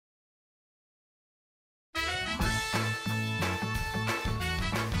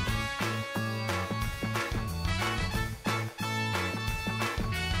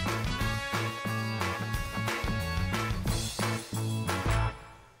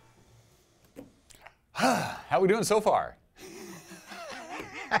How we doing so far?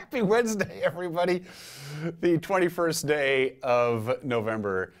 Happy Wednesday, everybody. The 21st day of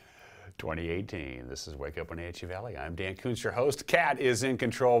November 2018. This is Wake Up Wenatchee Valley. I'm Dan Kuntz, your host. Kat is in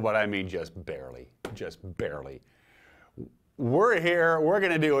control, but I mean just barely. Just barely. We're here. We're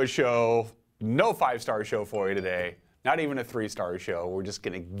going to do a show. No five-star show for you today. Not even a three-star show. We're just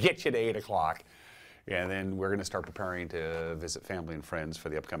going to get you to 8 o'clock. And then we're going to start preparing to visit family and friends for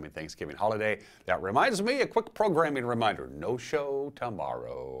the upcoming Thanksgiving holiday. That reminds me, a quick programming reminder. No show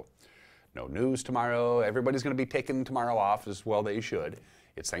tomorrow. No news tomorrow. Everybody's going to be taking tomorrow off as well they should.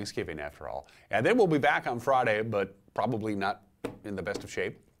 It's Thanksgiving after all. And then we'll be back on Friday, but probably not in the best of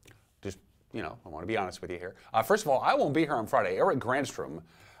shape. Just, you know, I want to be honest with you here. First of all, I won't be here on Friday. Eric Granstrom,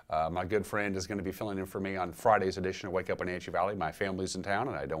 my good friend, is going to be filling in for me on Friday's edition of Wake Up Wenatchee Valley. My family's in town,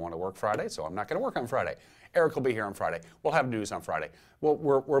 and I don't want to work Friday, so I'm not going to work on Friday. Eric will be here on Friday. We'll have news on Friday. Well,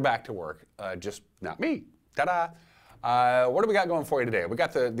 we're back to work, just not me. Ta-da! What do we got going for you today? We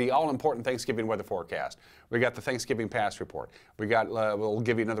got the all-important Thanksgiving weather forecast. We got the Thanksgiving pass report. We got we'll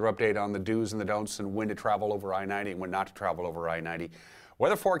give you another update on the do's and the don'ts and when to travel over I-90 and when not to travel over I-90.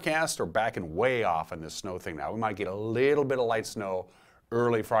 Weather forecasts are backing way off on this snow thing now. We might get a little bit of light snow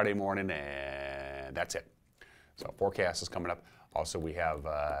early Friday morning, and that's it. So forecast is coming up. Also, we have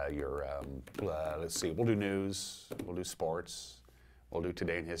let's see, we'll do news, we'll do sports, we'll do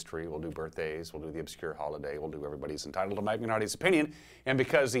Today in History, we'll do birthdays, we'll do the obscure holiday, we'll do Everybody's Entitled to Mike Minardi's Opinion. And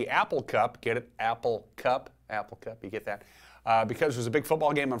because the Apple Cup, get it? Apple Cup, you get that? Because there's a big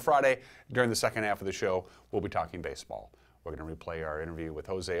football game on Friday, during the second half of the show, we'll be talking baseball. We're going to replay our interview with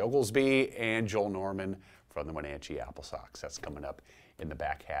Jose Oglesby and Joel Norman from the Wenatchee Apple Sox. That's coming up in the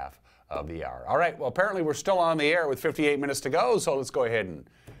back half of the hour. All right, well, apparently we're still on the air with 58 minutes to go, so let's go ahead and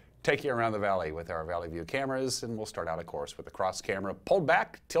take you around the valley with our Valley View cameras, and we'll start out, of course, with the cross camera pulled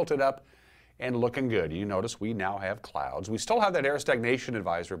back, tilted up, and looking good. You notice we now have clouds. We still have that air stagnation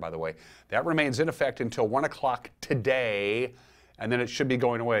advisory, by the way. That remains in effect until 1 o'clock today, and then it should be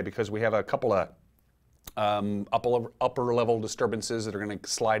going away because we have a couple of upper level disturbances that are going to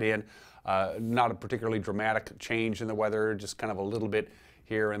slide in. Not a particularly dramatic change in the weather, just kind of a little bit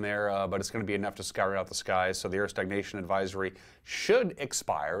here and there, but it's going to be enough to scour out the skies. So the air stagnation advisory should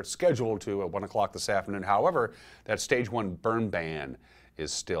expire. It's scheduled to at 1 o'clock this afternoon. However, that stage 1 burn ban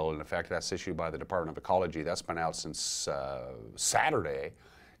is still in effect. That's issued by the Department of Ecology. That's been out since Saturday,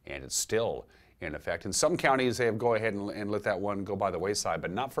 and it's still in effect. In some counties, they have go ahead and let that one go by the wayside,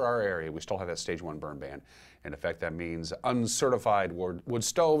 but not for our area. We still have that stage 1 burn ban in effect. That means uncertified wood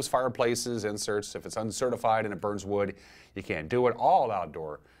stoves, fireplaces, inserts. If it's uncertified and it burns wood, you can't do it. All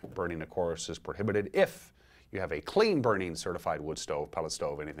outdoor burning, of course, is prohibited. If you have a clean burning certified wood stove, pellet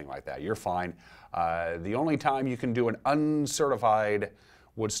stove, anything like that, you're fine. The only time you can do an uncertified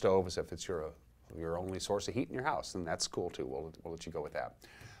wood stove is if it's your only source of heat in your house, and that's cool too. We'll let you go with that.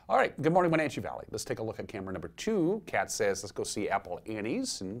 All right, good morning, Wenatchee Valley. Let's take a look at camera number 2. Kat says, let's go see Apple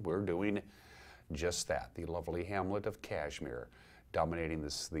Annie's, and we're doing just that. The lovely hamlet of Cashmere dominating the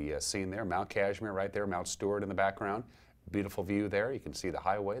scene there. Mount Cashmere right there, Mount Stewart in the background. Beautiful view there. You can see the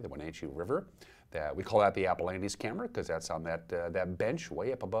highway, the Wenatchee River. We call that the Apple Annie's camera because that's on that bench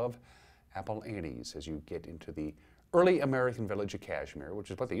way up above Apple Annie's as you get into the early American village of Cashmere,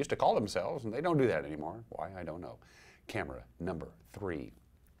 which is what they used to call themselves, and they don't do that anymore. Why, I don't know. Camera number 3.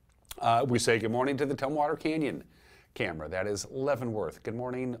 We say good morning to the Tumwater Canyon camera. That is Leavenworth. Good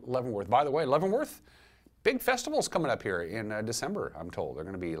morning, Leavenworth. By the way, Leavenworth, big festival's coming up here in December, I'm told. They're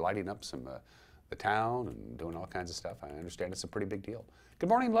going to be lighting up the town and doing all kinds of stuff. I understand it's a pretty big deal. Good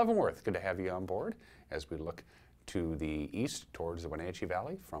morning, Leavenworth. Good to have you on board as we look to the east towards the Wenatchee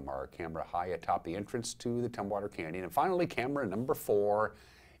Valley from our camera high atop the entrance to the Tumwater Canyon. And finally, camera number 4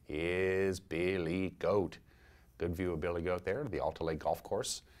 is Billy Goat. Good view of Billy Goat there, the Alta Lake Golf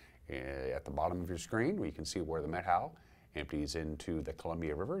Course. At the bottom of your screen, where you can see where the Methow empties into the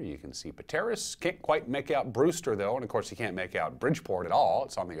Columbia River. You can see Pateros. Can't quite make out Brewster, though, and of course you can't make out Bridgeport at all.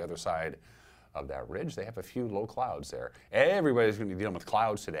 It's on the other side of that ridge. They have a few low clouds there. Everybody's going to be dealing with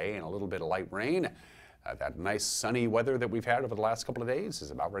clouds today and a little bit of light rain. That nice sunny weather that we've had over the last couple of days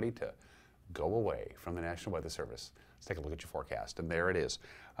is about ready to go away from the National Weather Service. Let's take a look at your forecast, and there it is.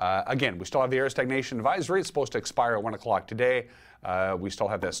 Again, we still have the air stagnation advisory. It's supposed to expire at 1 o'clock today. We still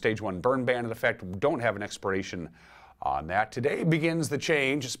have that stage 1 burn ban in effect. We don't have an expiration on that. Today begins the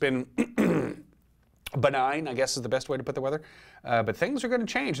change. It's been benign, I guess is the best way to put the weather. But things are going to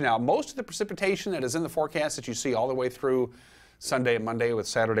change now. Most of the precipitation that is in the forecast that you see all the way through Sunday and Monday, with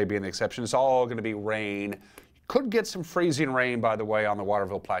Saturday being the exception, is all going to be rain. Could get some freezing rain, by the way, on the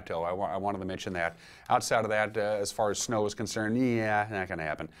Waterville Plateau. I wanted to mention that. Outside of that, as far as snow is concerned, yeah, not going to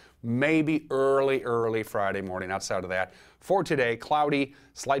happen. Maybe early Friday morning. Outside of that, for today, cloudy,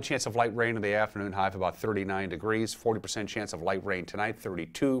 slight chance of light rain in the afternoon, high of about 39 degrees, 40% chance of light rain tonight,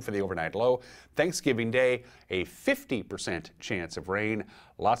 32 for the overnight low. Thanksgiving Day, a 50% chance of rain.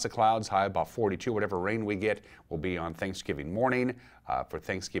 Lots of clouds, high about 42. Whatever rain we get will be on Thanksgiving morning. For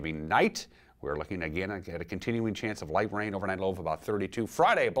Thanksgiving night, we're looking again at a continuing chance of light rain, overnight low of about 32.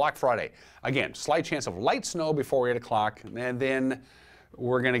 Friday, Black Friday, again, slight chance of light snow before 8 o'clock, and then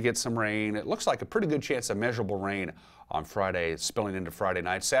we're going to get some rain. It looks like a pretty good chance of measurable rain on Friday, spilling into Friday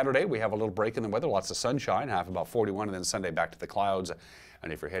night. Saturday, we have a little break in the weather, lots of sunshine, high of about 41, and then Sunday back to the clouds.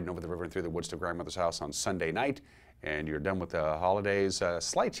 And if you're heading over the river and through the woods to grandmother's house on Sunday night, and you're done with the holidays,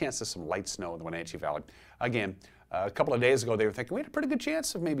 slight chance of some light snow in the Wenatchee Valley. Again, a couple of days ago, they were thinking we had a pretty good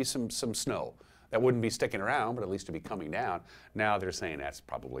chance of maybe some snow that wouldn't be sticking around, but at least to be coming down. Now they're saying that's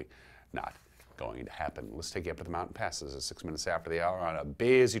probably not going to happen. Let's take you up to the mountain passes at 6 minutes after the hour on a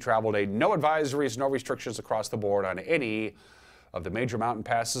busy travel day. No advisories, no restrictions across the board on any of the major mountain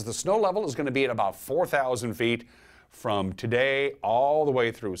passes. The snow level is going to be at about 4,000 feet from today all the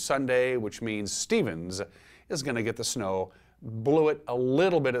way through Sunday, which means Stevens is going to get the snow. Blewett, a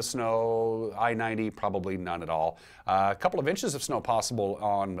little bit of snow. I-90, probably none at all. A couple of inches of snow possible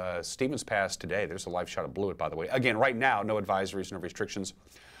on Stevens Pass today. There's a live shot of Blewett, by the way. Again, right now, no advisories, no restrictions.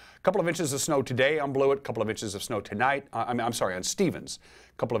 A couple of inches of snow today on Blewett, a couple of inches of snow tonight. I'm sorry, on Stevens.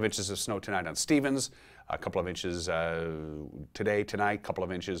 A couple of inches of snow tonight on Stevens. A couple of inches today, tonight. A couple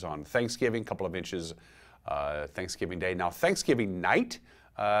of inches on Thanksgiving. A couple of inches Thanksgiving Day. Now, Thanksgiving night,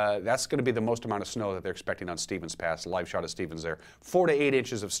 that's going to be the most amount of snow that they're expecting on Stevens Pass. Live shot of Stevens there. 4 to 8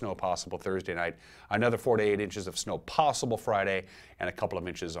 inches of snow possible Thursday night. Another 4 to 8 inches of snow possible Friday, and a couple of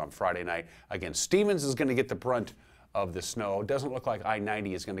inches on Friday night. Again, Stevens is going to get the brunt of the snow. It doesn't look like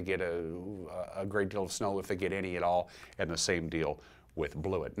I-90 is going to get a great deal of snow if they get any at all, and the same deal with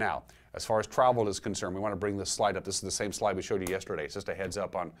Blewett. Now, as far as travel is concerned, we want to bring this slide up. This is the same slide we showed you yesterday. It's just a heads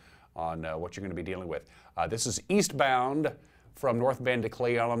up on what you're going to be dealing with. This is eastbound from North Bend to Cle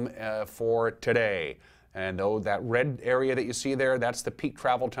Elum for today. And though that red area that you see there, that's the peak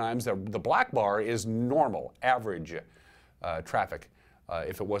travel times. The black bar is normal, average traffic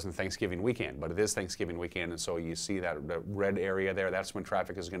if it wasn't Thanksgiving weekend. But it is Thanksgiving weekend, and so you see that red area there. That's when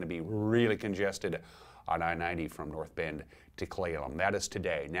traffic is going to be really congested on I-90 from North Bend to Cle Elum. That is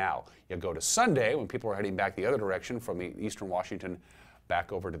today. Now, you go to Sunday when people are heading back the other direction from the eastern Washington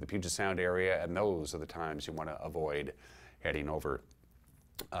back over to the Puget Sound area, and those are the times you want to avoid heading over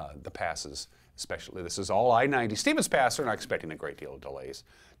the passes, especially. This is all I-90. Stevens Pass, they're not expecting a great deal of delays,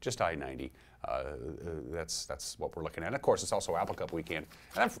 just I-90. That's what we're looking at. And of course, it's also Apple Cup weekend.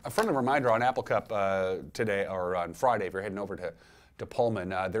 And a friendly reminder on Apple Cup today, or on Friday, if you're heading over to Pullman,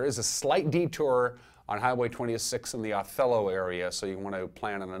 there is a slight detour on Highway 26 in the Othello area, so you want to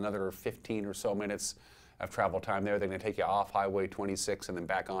plan on another 15 or so minutes of travel time there. They're going to take you off Highway 26 and then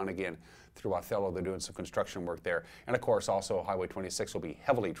back on again through Othello. They're doing some construction work there. And of course, also Highway 26 will be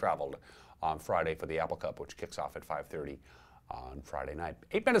heavily traveled on Friday for the Apple Cup, which kicks off at 5:30 on Friday night.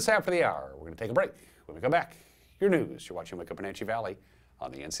 8 minutes after the hour, we're going to take a break. When we come back, your news. You're watching Wake Up Wenatchee Valley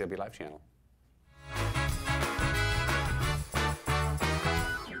on the NCW Live channel.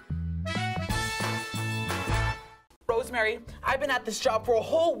 Rosemary, I've been at this job for a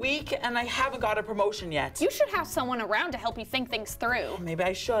whole week and I haven't got a promotion yet. You should have someone around to help you think things through. Maybe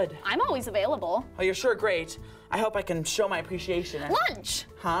I should. I'm always available. Oh, you're sure great. I hope I can show my appreciation. Lunch!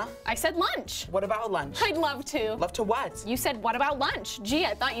 Huh? I said lunch. What about lunch? I'd love to. Love to what? You said, what about lunch? Gee,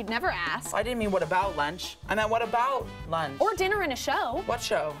 I thought you'd never ask. I didn't mean what about lunch. I meant what about lunch? Or dinner and a show. What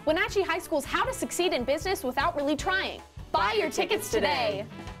show? Wenatchee High School's How to Succeed in Business Without Really Trying. Buy your tickets today.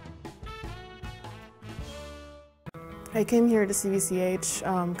 I came here to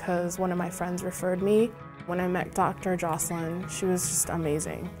CVCH because one of my friends referred me. When I met Dr. Jocelyn, she was just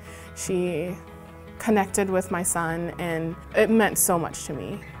amazing. She connected with my son and it meant so much to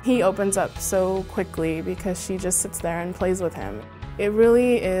me. He opens up so quickly because she just sits there and plays with him. It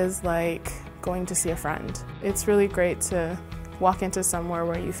really is like going to see a friend. It's really great to walk into somewhere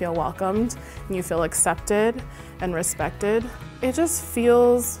where you feel welcomed and you feel accepted and respected. It just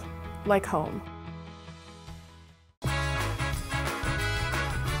feels like home.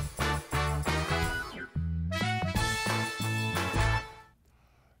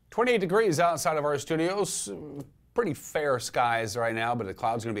 28 degrees outside of our studios. Pretty fair skies right now, but the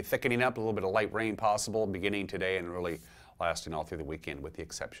clouds are going to be thickening up. A little bit of light rain possible beginning today and really lasting all through the weekend with the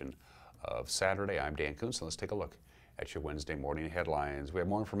exception of Saturday. I'm Dan Kuntz, so let's take a look at your Wednesday morning headlines. We have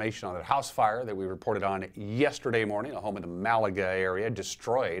more information on that house fire that we reported on yesterday morning, a home in the Malaga area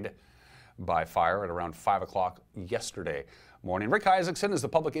destroyed by fire at around 5 o'clock yesterday morning. Rick Isaacson is the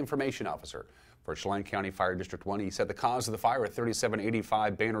Public Information Officer for Chelan County Fire District 1. He said the cause of the fire at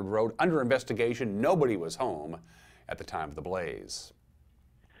 3785 Baynard Road under investigation. Nobody was home at the time of the blaze.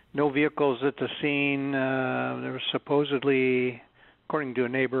 No vehicles at the scene. There was supposedly, according to a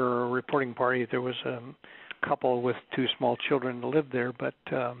neighbor or reporting party, there was a couple with 2 small children that lived there, but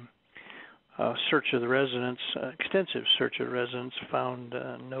a search of the residence, extensive search of the residence, found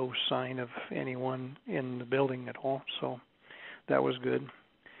no sign of anyone in the building at all, so that was good.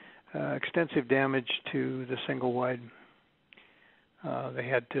 Extensive damage to the single wide. They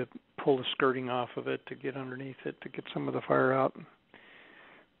had to pull the skirting off of it to get underneath it to get some of the fire out.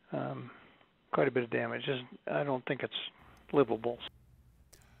 Quite a bit of damage. I don't think it's livable.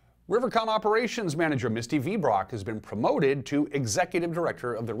 Rivercom Operations Manager Misty V. Brock has been promoted to Executive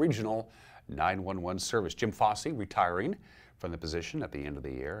Director of the Regional 911 Service. Jim Fossey retiring from the position at the end of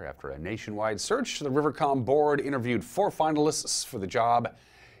the year after a nationwide search. The Rivercom board interviewed 4 finalists for the job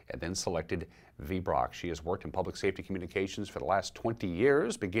and then selected V. Brock. She has worked in public safety communications for the last 20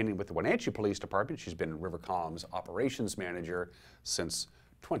 years, beginning with the Wenatchee Police Department. She's been Rivercom's operations manager since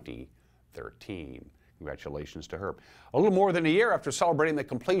 2013. Congratulations to her. A little more than a year after celebrating the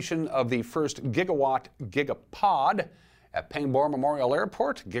completion of the first gigawatt gigapod at Pangbourne Memorial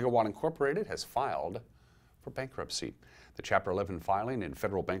Airport, Gigawatt Incorporated has filed for bankruptcy. The Chapter 11 filing in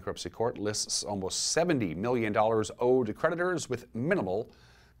federal bankruptcy court lists almost $70 million owed to creditors with minimal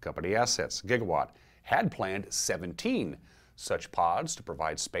company assets. Gigawatt had planned 17 such pods to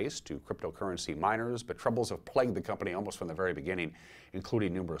provide space to cryptocurrency miners, but troubles have plagued the company almost from the very beginning,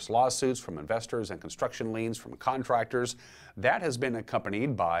 including numerous lawsuits from investors and construction liens from contractors. That has been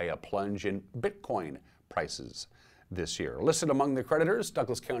accompanied by a plunge in Bitcoin prices this year. Listed among the creditors,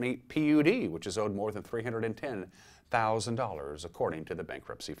 Douglas County PUD, which is owed more than $310,000, according to the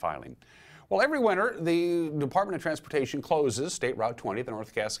bankruptcy filing. Well, every winter, the Department of Transportation closes State Route 20, the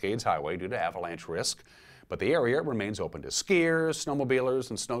North Cascades Highway, due to avalanche risk. But the area remains open to skiers, snowmobilers,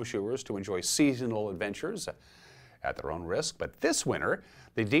 and snowshoers to enjoy seasonal adventures at their own risk. But this winter,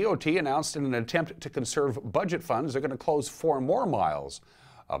 the DOT announced in an attempt to conserve budget funds, they're going to close 4 more miles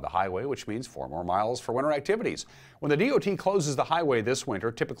of the highway, which means 4 more miles for winter activities. When the DOT closes the highway this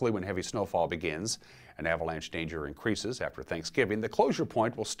winter, typically when heavy snowfall begins and avalanche danger increases after Thanksgiving, the closure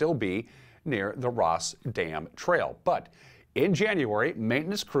point will still be near the Ross Dam Trail. But in January,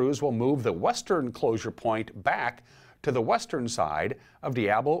 maintenance crews will move the western closure point back to the western side of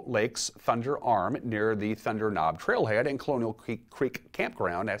Diablo Lake's Thunder Arm near the Thunder Knob Trailhead and Colonial Creek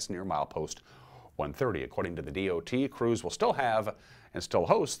Campground. That's near milepost 130. According to the DOT, crews will still have and still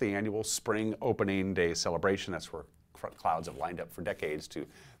host the annual Spring Opening Day celebration. That's where clouds have lined up for decades to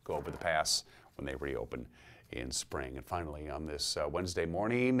go over the pass when they reopen in spring. And finally, on this Wednesday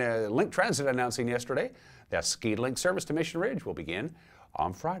morning, Link Transit announcing yesterday that Ski Link service to Mission Ridge will begin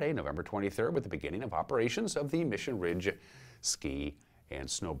on Friday, November 23rd, with the beginning of operations of the Mission Ridge Ski and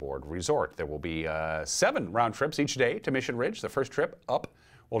Snowboard Resort. There will be 7 round trips each day to Mission Ridge. The first trip up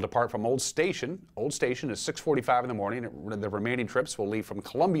will depart from Old Station. Old Station is 6:45 in the morning. The remaining trips will leave from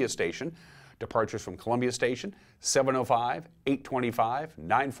Columbia Station. Departures from Columbia Station, 7:05, 8:25,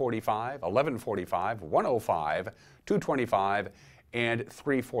 9:45, 11:45, 1:05, 2:25, and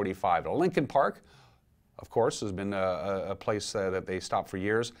 3:45. Lincoln Park, of course, has been a place that they stop for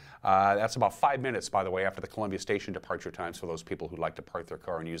years. That's about 5 minutes, by the way, after the Columbia Station departure times for those people who like to park their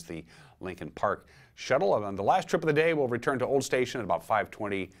car and use the Lincoln Park shuttle. And on the last trip of the day, we'll return to Old Station at about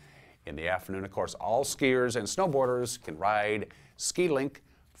 5:20 in the afternoon. Of course, all skiers and snowboarders can ride Ski Link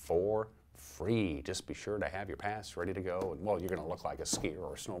for free. Just be sure to have your pass ready to go. And, well, you're going to look like a skier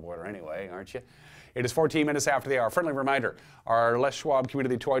or a snowboarder anyway, aren't you? It is 14 minutes after the hour. Friendly reminder, our Les Schwab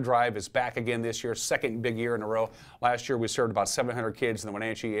Community Toy Drive is back again this year, second big year in a row. Last year we served about 700 kids in the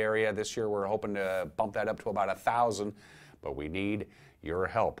Wenatchee area. This year we're hoping to bump that up to about 1,000, but we need your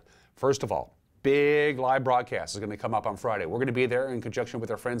help. First of all, big live broadcast is going to come up on Friday. We're going to be there in conjunction with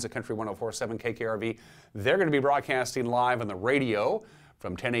our friends at Country 104.7 KKRV. They're going to be broadcasting live on the radio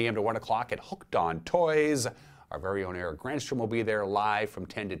from 10 a.m. to 1 o'clock at Hooked on Toys. Our very own Eric Grandstrom will be there live from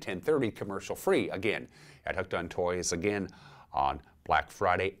 10 to 10:30, commercial free, again, at Hooked on Toys, again on Black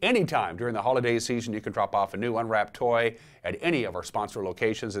Friday. Anytime during the holiday season, you can drop off a new unwrapped toy at any of our sponsor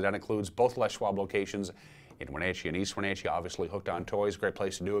locations, and that includes both Les Schwab locations in Wenatchee and East Wenatchee. Obviously, Hooked on Toys, great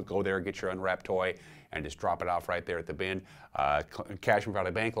place to do it. Go there, get your unwrapped toy, and just drop it off right there at the bin. Cashman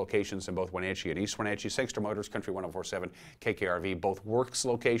Valley Bank locations in both Wenatchee and East Wenatchee. Sangster Motors, Country 104.7, KKRV, both Works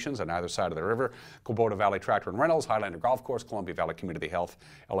locations on either side of the river. Kubota Valley Tractor and Rentals, Highlander Golf Course, Columbia Valley Community Health,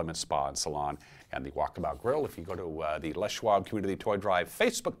 Element Spa and Salon, and the Walkabout Grill. If you go to the Les Schwab Community Toy Drive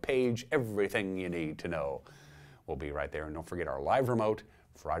Facebook page, everything you need to know will be right there. And don't forget our live remote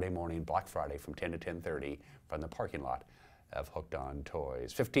Friday morning, Black Friday, from 10 to 10:30 from the parking lot of Hooked on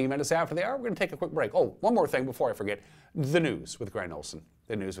Toys. 15 minutes after the hour, we're going to take a quick break. Oh, one more thing before I forget. The news with Gray Olson.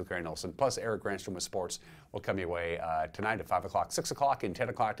 The news with Gray Olson. Plus Eric Granstrom with sports will come your way tonight at 5 o'clock, 6 o'clock, and 10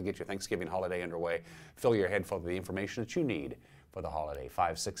 o'clock to get your Thanksgiving holiday underway. Fill your head full of the information that you need for the holiday.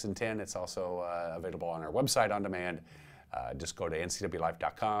 5, 6, and 10. It's also available on our website on demand. Just go to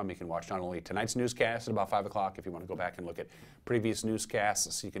ncwlife.com. You can watch not only tonight's newscast at about 5 o'clock, if you want to go back and look at previous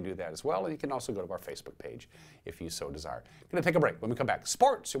newscasts, so you can do that as well. And you can also go to our Facebook page if you so desire. Going to take a break. When we come back,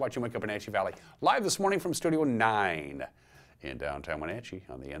 sports. You're watching Wake Up Wenatchee Valley live this morning from Studio 9 in downtown Wenatchee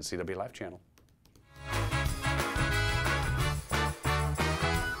on the NCW Life channel.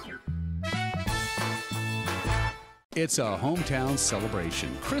 It's a hometown celebration.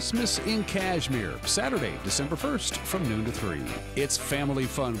 Christmas in Cashmere, Saturday, December 1st from noon to 3. It's family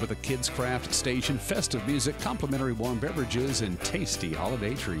fun with a kids' craft station, festive music, complimentary warm beverages, and tasty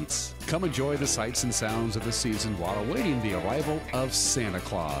holiday treats. Come enjoy the sights and sounds of the season while awaiting the arrival of Santa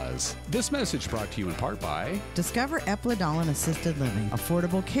Claus. This message brought to you in part by Discover Eplidolin Assisted Living,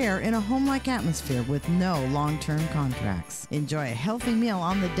 affordable care in a home-like atmosphere with no long-term contracts. Enjoy a healthy meal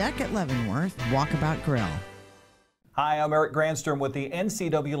on the deck at Leavenworth Walkabout Grill. Hi, I'm Eric Granstrom with the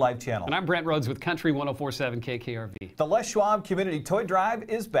NCW Life channel. And I'm Brent Rhodes with Country 104.7 KKRV. The Les Schwab Community Toy Drive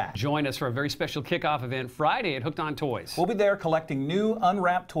is back. Join us for a very special kickoff event Friday at Hooked on Toys. We'll be there collecting new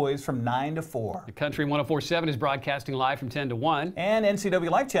unwrapped toys from 9 to 4. The Country 104.7 is broadcasting live from 10 to 1. And NCW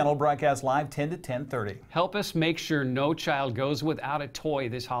Life channel broadcasts live 10 to 10:30. Help us make sure no child goes without a toy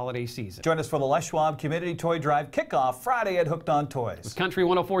this holiday season. Join us for the Les Schwab Community Toy Drive kickoff Friday at Hooked on Toys. With Country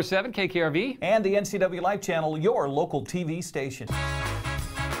 104.7 KKRV. And the NCW Life channel, your local TV station.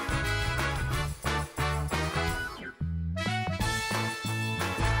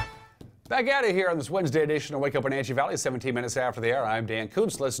 Back at it here on this Wednesday edition of Wake Up Wenatchee Valley, 17 minutes after the hour. I'm Dan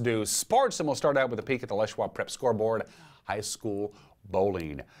Kuntz. Let's do sports, and we'll start out with a peek at the Les Schwab Prep scoreboard. High school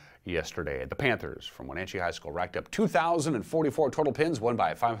bowling yesterday. The Panthers from Wenatchee High School racked up 2,044 total pins, won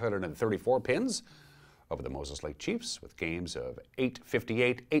by 534 pins over the Moses Lake Chiefs with games of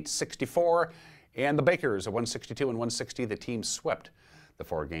 858, 864, and the Bakers of 162 and 160. The team swept the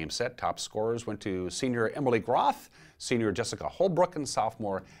 4-game set. Top scorers went to senior Emily Groth, senior Jessica Holbrook, and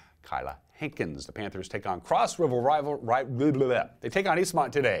sophomore Kyla Hankins. The Panthers take on Cross River rival. They take on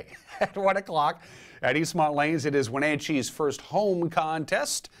Eastmont today at 1 o'clock at Eastmont Lanes. It is Wenatchee's first home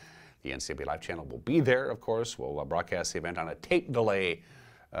contest. The NCW Life channel will be there, of course. We'll broadcast the event on a tape delay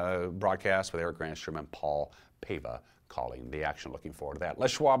broadcast with Eric Granstrom and Paul Pava calling the action. Looking forward to that.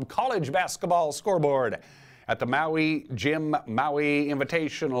 Les Schwab College basketball scoreboard at the Maui Jim Maui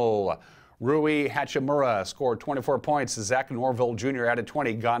Invitational. Rui Hachimura scored 24 points. Zach Norville Jr. added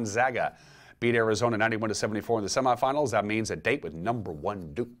 20. Gonzaga beat Arizona 91-74 in the semifinals. That means a date with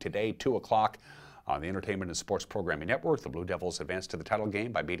 #1 Duke today, 2 o'clock on the Entertainment and Sports Programming Network. The Blue Devils advanced to the title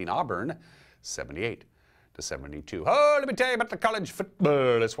game by beating Auburn 78-72. Oh, let me tell you about the college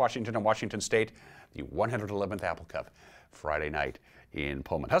football. It's Washington and Washington State, the 111th Apple Cup, Friday night in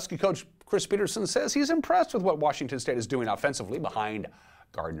Pullman. Husky coach Chris Peterson says he's impressed with what Washington State is doing offensively behind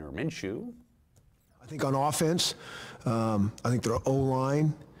Gardner Minshew. I think on offense, I think their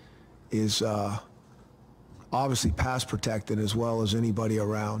O-line is obviously pass protected as well as anybody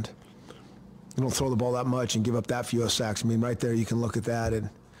around. They don't throw the ball that much and give up that few sacks. I mean, right there you can look at that and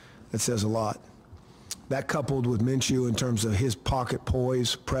it says a lot. That coupled with Minshew in terms of his pocket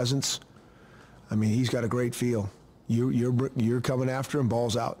poise, presence, I mean, he's got a great feel. You're coming after him,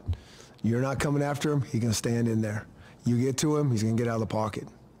 ball's out. You're not coming after him, he's going to stand in there. You get to him, he's going to get out of the pocket.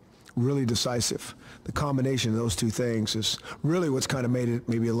 Really decisive. The combination of those two things is really what's kind of made it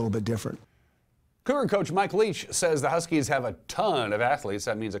maybe a little bit different. Cougar coach Mike Leach says the Huskies have a ton of athletes.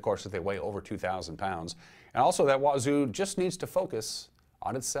 That means, of course, that they weigh over 2,000 pounds. And also that Wazoo just needs to focus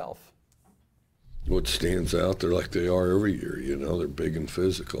on itself. What stands out, they're like they are every year, you know, they're big and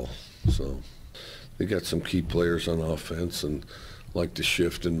physical. So they got some key players on offense and like to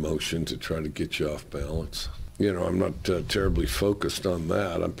shift in motion to try to get you off balance. You know, I'm not terribly focused on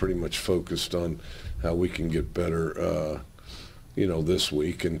that. I'm pretty much focused on how we can get better you know, this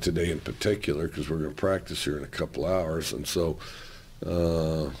week and today in particular, because we're going to practice here in a couple hours. And so,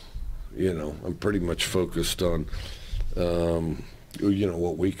 you know, I'm pretty much focused on, you know,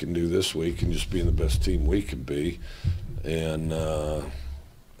 what we can do this week and just being the best team we can be. And to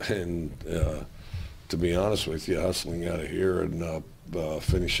be honest with you, hustling out of here and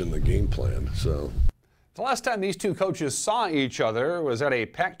finishing the game plan. So. The last time these two coaches saw each other was at a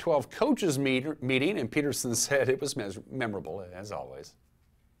Pac-12 coaches meeting, and Peterson said it was memorable, as always.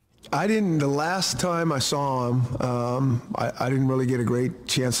 The last time I saw him, I didn't really get a great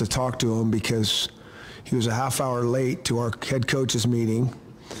chance to talk to him because he was a half hour late to our head coaches meeting.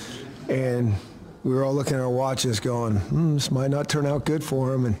 And we were all looking at our watches going, this might not turn out good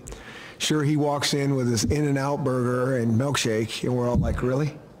for him. And sure, he walks in with his In-N-Out burger and milkshake, and we're all like,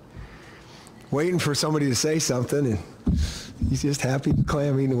 really? Waiting for somebody to say something, and he's just happy to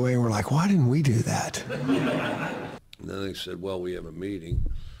clam eating away, and we're like, why didn't we do that? And then they said, well, we have a meeting,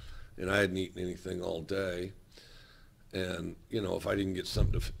 and I hadn't eaten anything all day, and, you know, if I didn't get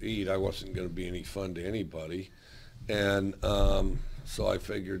something to eat, I wasn't going to be any fun to anybody, and so I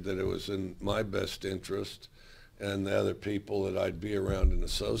figured that it was in my best interest and the other people that I'd be around and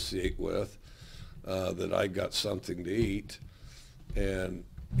associate with, that I got something to eat. And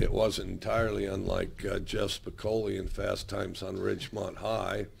it wasn't entirely unlike Jeff Spicoli in Fast Times on Ridgemont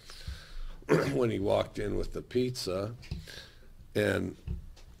High when he walked in with the pizza, and,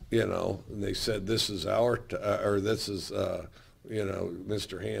 you know, and they said, this is our, or this is, you know,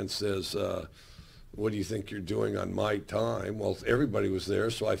 Mr. Hand says, what do you think you're doing on my time? Well, everybody was there,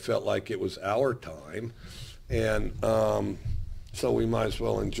 so I felt like it was our time. And so we might as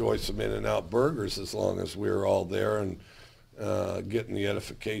well enjoy some In-N-Out burgers as long as we were all there and getting the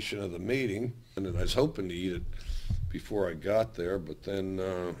edification of the meeting. And then I was hoping to eat it before I got there, but then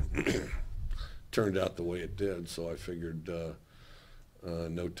turned out the way it did, so I figured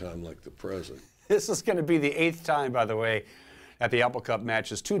no time like the present. This is going to be the 8th time, by the way, at the Apple Cup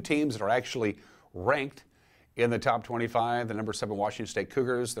matches. Two teams that are actually ranked in the top 25. The number 7 Washington State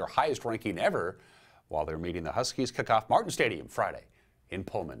Cougars, their highest ranking ever, while they're meeting the Huskies. Kick off Martin Stadium Friday in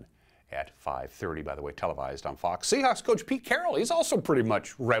Pullman at 5:30, by the way, televised on Fox. Seahawks coach Pete Carroll, he's also pretty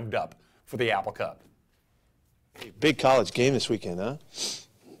much revved up for the Apple Cup. Big college game this weekend, huh?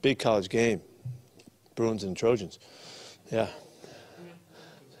 Big college game. Bruins and Trojans. Yeah.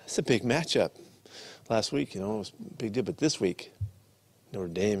 It's a big matchup. Last week, you know, it was a big deal, but this week, Notre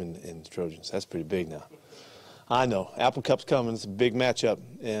Dame and Trojans, that's pretty big now. I know. Apple Cup's coming. It's a big matchup,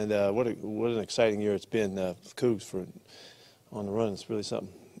 and what an exciting year it's been for the Cougs for on the run. It's really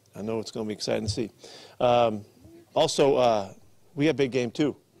something. I know it's going to be exciting to see. Also, we got a big game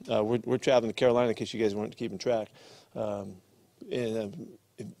too. We're traveling to Carolina, in case you guys weren't keeping track.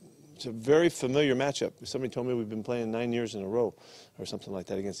 It's a very familiar matchup. Somebody told me we've been playing 9 years in a row or something like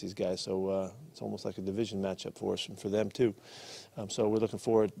that against these guys. So it's almost like a division matchup for us and for them too. So we're looking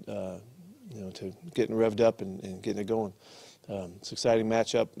forward, you know, to getting revved up and getting it going. It's an exciting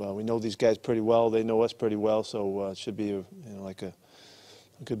matchup. We know these guys pretty well. They know us pretty well. So it should be like a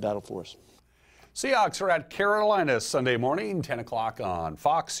good battle for us. Seahawks are at Carolina Sunday morning, 10 o'clock on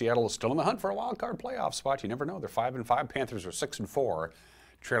Fox. Seattle is still in the hunt for a wild card playoff spot. You never know. They're 5-5. Panthers are 6-4,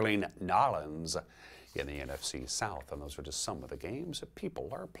 trailing Nolans in the NFC South. And those are just some of the games that people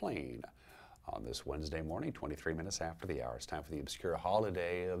are playing on this Wednesday morning, 23 minutes after the hour. It's time for the obscure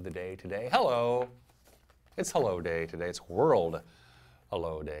holiday of the day today. Hello. It's Hello Day today. It's World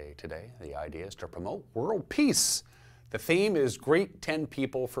Hello Day today. The idea is to promote world peace. The theme is greet 10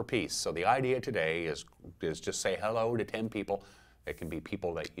 people for peace. So the idea today is just say hello to 10 people. It can be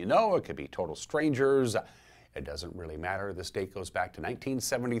people that you know. It could be total strangers. It doesn't really matter. This date goes back to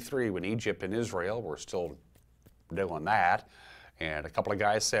 1973 when Egypt and Israel were still doing that. And a couple of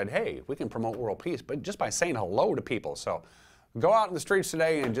guys said, hey, we can promote world peace, but just by saying hello to people. So go out in the streets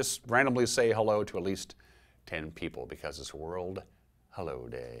today and just randomly say hello to at least 10 people because it's World Hello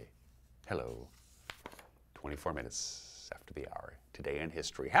Day. Hello. 24 minutes after the hour. Today in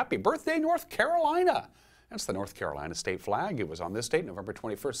history. Happy birthday, North Carolina. That's the North Carolina state flag. It was on this date, November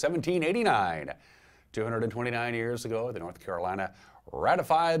 21st, 1789. 229 years ago, the North Carolina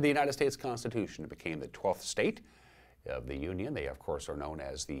ratified the United States Constitution. It became the 12th state of the Union. They, of course, are known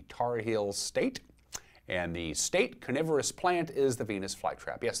as the Tar Heel State. And the state carnivorous plant is the Venus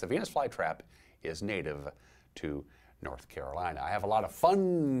flytrap. Yes, the Venus flytrap is native to North Carolina. I have a lot of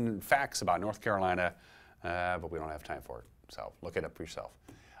fun facts about North Carolina, but we don't have time for it. So look it up for yourself.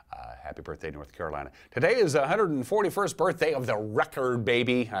 Happy birthday, North Carolina. Today is the 141st birthday of the record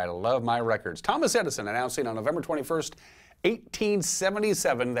baby. I love my records. Thomas Edison announcing on November 21st,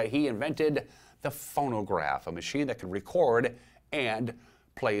 1877 that he invented the phonograph, a machine that could record and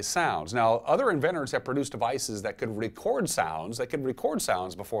play sounds. Now, other inventors have produced devices that could record sounds. They could record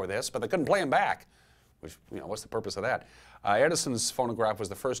sounds before this, but they couldn't play them back, which, what's the purpose of that? Edison's phonograph was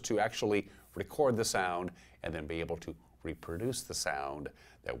the first to actually record the sound and then be able to reproduce the sound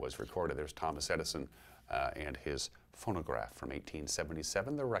that was recorded. There's Thomas Edison and his phonograph from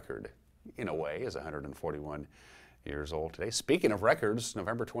 1877. The record, in a way, is 141 years old today. Speaking of records,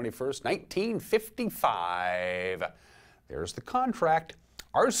 November 21st, 1955. There's the contract.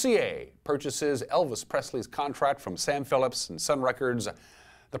 RCA purchases Elvis Presley's contract from Sam Phillips and Sun Records.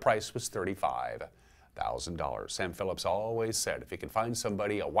 The price was $35,000. Sam Phillips always said, if he could find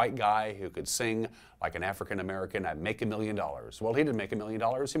somebody, a white guy who could sing like an African American, I'd make $1 million. Well, he didn't make $1 million.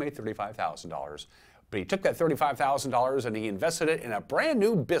 He made $35,000. But he took that $35,000 and he invested it in a brand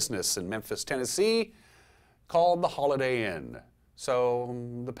new business in Memphis, Tennessee, called the Holiday Inn. So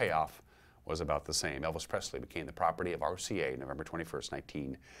the payoff was about the same. Elvis Presley became the property of RCA November 21st,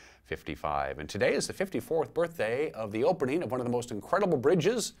 1955. And today is the 54th birthday of the opening of one of the most incredible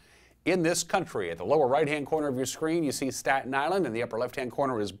bridges in this country. At the lower right-hand corner of your screen, you see Staten Island, and the upper left-hand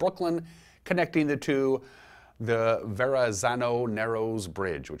corner is Brooklyn, connecting the two. The Verrazano Narrows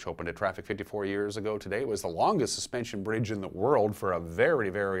Bridge, which opened to traffic 54 years ago today, was the longest suspension bridge in the world for a very,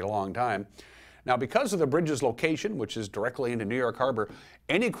 very long time. Now, because of the bridge's location, which is directly into New York Harbor,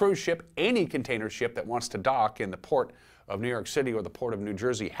 any cruise ship, any container ship that wants to dock in the port of New York City or the port of New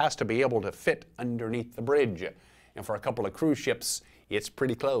Jersey has to be able to fit underneath the bridge. And for a couple of cruise ships, it's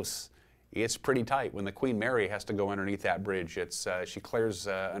pretty close. It's pretty tight. When the Queen Mary has to go underneath that bridge, she clears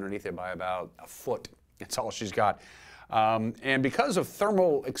underneath it by about a foot. That's all she's got. And because of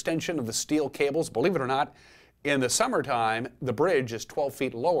thermal extension of the steel cables, believe it or not, in the summertime, the bridge is 12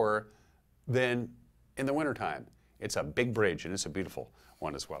 feet lower than in the wintertime. It's a big bridge, and it's a beautiful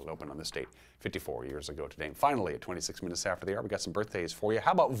one as well. It opened on this date 54 years ago today. And finally, at 26 minutes after the hour, we got some birthdays for you.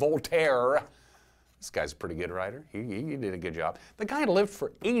 How about Voltaire? This guy's a pretty good writer. He did a good job. The guy lived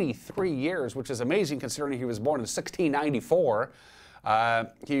for 83 years, which is amazing considering he was born in 1694.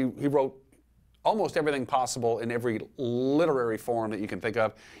 He wrote almost everything possible in every literary form that you can think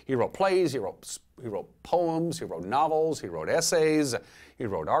of. He wrote plays, he wrote poems, he wrote novels, he wrote essays, he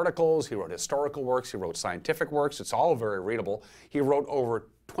wrote articles, he wrote historical works, he wrote scientific works. It's all very readable. He wrote over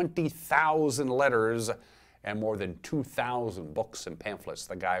 20,000 letters and more than 2,000 books and pamphlets.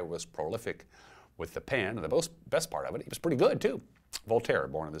 The guy was prolific with the pen, and the best part of it, he was pretty good too. Voltaire,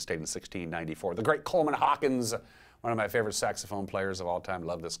 born in the state in 1694. The great Coleman Hawkins, one of my favorite saxophone players of all time.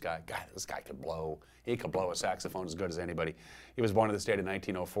 Love this guy. God, this guy could blow. He could blow a saxophone as good as anybody. He was born in the state in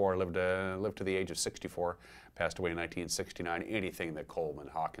 1904, lived to the age of 64, passed away in 1969. Anything that Coleman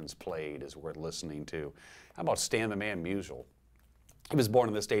Hawkins played is worth listening to. How about Stan the Man Musial? He was born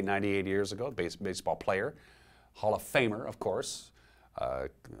in the state 98 years ago, baseball player, Hall of Famer, of course.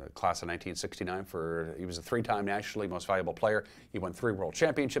 Class of 1969 he was a three-time National League Most Valuable Player. He won 3 World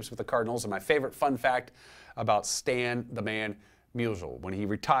Championships with the Cardinals. And my favorite fun fact about Stan the Man Musial, when he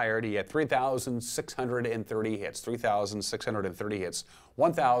retired, he had 3,630 hits, 3,630 hits,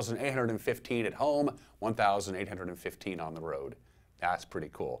 1,815 at home, 1,815 on the road. That's pretty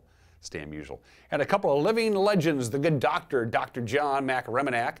cool, Stan Musial. And a couple of living legends, the good doctor, Dr. John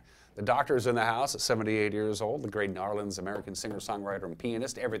McReminack. The doctor's in the house at 78 years old, the great New Orleans American singer, songwriter, and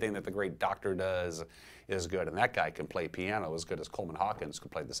pianist. Everything that the great doctor does is good, and that guy can play piano as good as Coleman Hawkins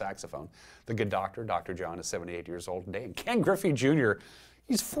could play the saxophone. The good doctor, Dr. John, is 78 years old today. And Ken Griffey Jr.,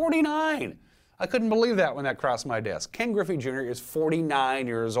 he's 49. I couldn't believe that when that crossed my desk. Ken Griffey Jr. is 49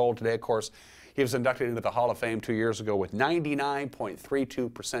 years old today. Of course, he was inducted into the Hall of Fame 2 years ago with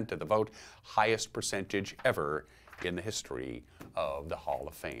 99.32% of the vote, highest percentage ever in the history of the Hall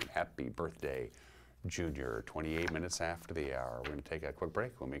of Fame. Happy birthday, Junior. 28 minutes after the hour. We're going to take a quick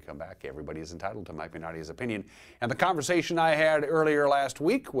break. When we come back, everybody is entitled to Mike Minardi's opinion. And the conversation I had earlier last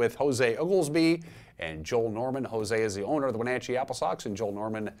week with Jose Oglesby and Joel Norman. Jose is the owner of the Wenatchee Apple Sox, and Joel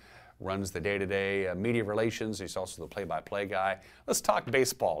Norman runs the day-to-day media relations. He's also the play-by-play guy. Let's talk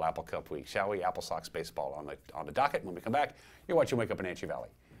baseball, Apple Cup week, shall we? Apple Sox baseball on the docket. When we come back, you're watching Wake Up Wenatchee Valley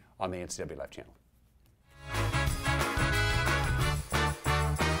on the NCW Live channel.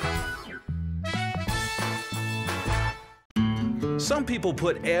 Some people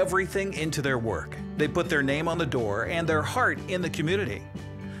put everything into their work. They put their name on the door and their heart in the community.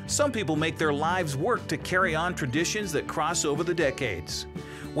 Some people make their lives work to carry on traditions that cross over the decades.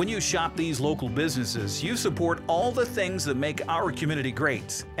 When you shop these local businesses, you support all the things that make our community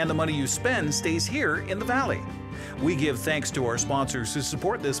great, and the money you spend stays here in the Valley. We give thanks to our sponsors who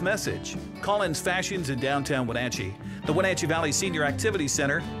support this message: Collins Fashions in downtown Wenatchee, the Wenatchee Valley Senior Activity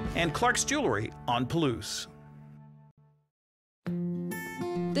Center, and Clark's Jewelry on Palouse.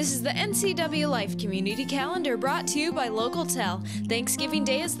 This is the NCW Life Community Calendar brought to you by Local Tel. Thanksgiving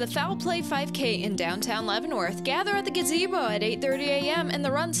Day is the Foul Play 5K in downtown Leavenworth. Gather at the gazebo at 8:30 a.m. and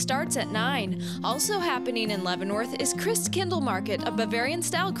the run starts at 9. Also happening in Leavenworth is Christkindl Market, a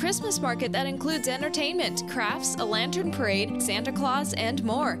Bavarian-style Christmas market that includes entertainment, crafts, a lantern parade, Santa Claus, and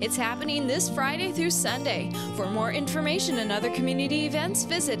more. It's happening this Friday through Sunday. For more information and other community events,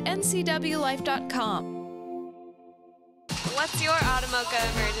 visit ncwlife.com. What's your auto mocha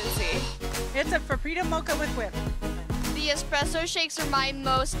emergency? It's a Frappuccino mocha with whip. The espresso shakes are my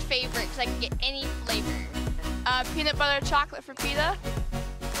most favorite because I can get any flavor. Peanut butter chocolate Frappuccino.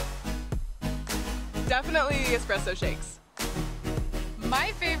 Definitely the espresso shakes.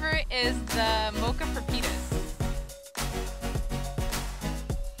 My favorite is the mocha Frappitas.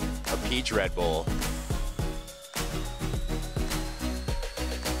 A peach Red Bull.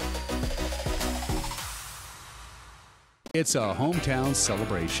 It's a hometown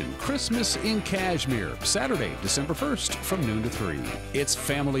celebration. Christmas in Kashmir, Saturday, December 1st from noon to 3. It's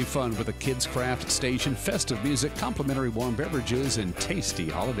family fun with a kids' craft station, festive music, complimentary warm beverages, and tasty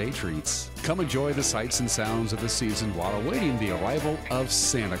holiday treats. Come enjoy the sights and sounds of the season while awaiting the arrival of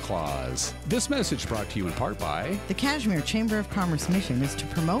Santa Claus. This message brought to you in part by the Kashmir Chamber of Commerce mission is to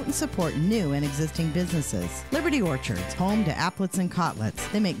promote and support new and existing businesses. Liberty Orchards, home to applets and cotlets.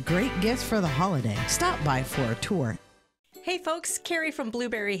 They make great gifts for the holiday. Stop by for a tour. Hey folks, Carrie from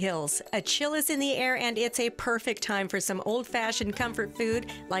Blueberry Hills. A chill is in the air and it's a perfect time for some old-fashioned comfort food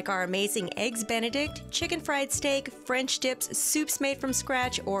like our amazing Eggs Benedict, chicken fried steak, French dips, soups made from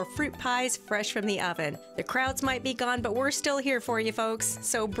scratch, or fruit pies fresh from the oven. The crowds might be gone, but we're still here for you folks,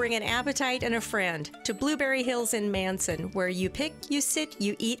 so bring an appetite and a friend to Blueberry Hills in Manson, where you pick, you sit,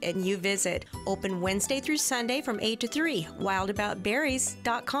 you eat, and you visit. Open Wednesday through Sunday from 8 to 3.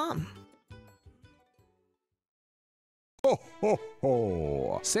 wildaboutberries.com. Ho, ho,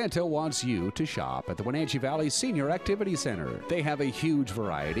 ho! Santa wants you to shop at the Wenatchee Valley Senior Activity Center. They have a huge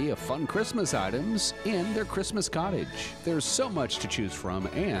variety of fun Christmas items in their Christmas cottage. There's so much to choose from,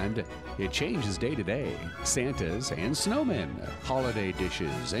 and it changes day to day. Santas and snowmen, holiday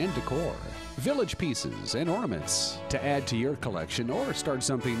dishes and decor, village pieces and ornaments. To add to your collection or start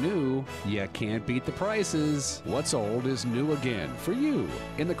something new, you can't beat the prices. What's old is new again for you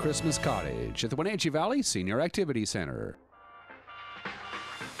in the Christmas cottage at the Wenatchee Valley Senior Activity Center.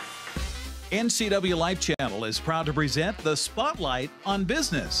 NCW Life Channel is proud to present the Spotlight on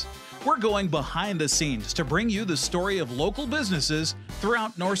Business. We're going behind the scenes to bring you the story of local businesses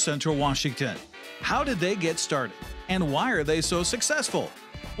throughout North Central Washington. How did they get started, and why are they so successful?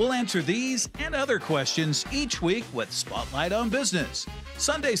 We'll answer these and other questions each week with Spotlight on Business,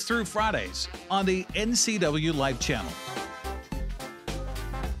 Sundays through Fridays on the NCW Life Channel.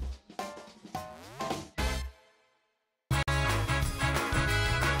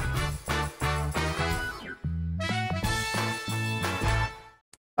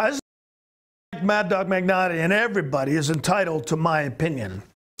 Mad Dog Magnotti, and everybody is entitled to my opinion.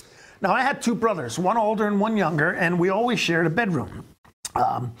 Now, I had two brothers, one older and one younger, and we always shared a bedroom.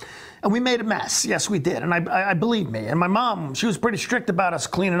 And we made a mess. Yes, we did. And I believe me. And my mom, she was pretty strict about us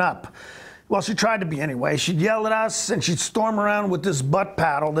cleaning up. Well, she tried to be anyway. She'd yell at us, and she'd storm around with this butt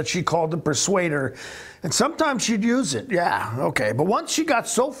paddle that she called the Persuader. And sometimes she'd use it. Yeah, okay. But once she got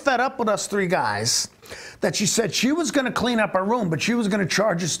so fed up with us three guys that she said she was going to clean up our room, but she was going to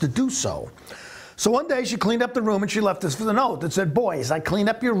charge us to do so. So one day she cleaned up the room and she left us with a note that said, "Boys, I cleaned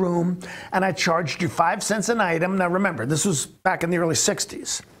up your room and I charged you 5 cents an item." Now remember, this was back in the early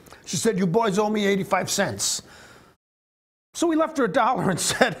 60s. She said, "You boys owe me 85 cents. So we left her $1 and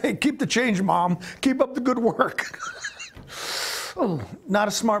said, "Hey, keep the change, Mom. Keep up the good work." Oh, not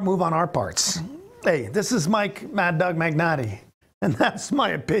a smart move on our parts. Hey, this is Mike Mad Dog Magnotti, and that's my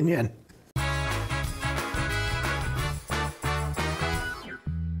opinion.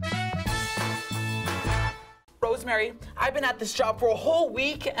 Rosemary, I've been at this job for a whole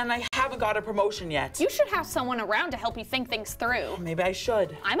week and I haven't got a promotion yet. You should have someone around to help you think things through. Maybe I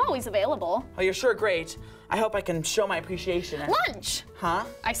should. I'm always available. Oh, you're sure great. I hope I can show my appreciation. Lunch! Huh?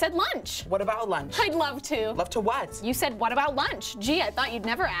 I said lunch. What about lunch? I'd love to. Love to what? You said, what about lunch? Gee, I thought you'd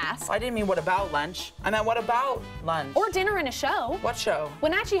never ask. I didn't mean what about lunch. I meant what about lunch? Or dinner and a show. What show?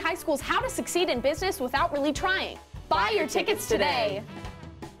 Wenatchee High School's How to Succeed in Business Without Really Trying. Buy your tickets today.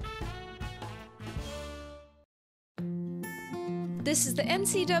 The This is the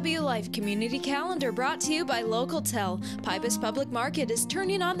NCW Life Community Calendar brought to you by Localtel. Pybus Public Market is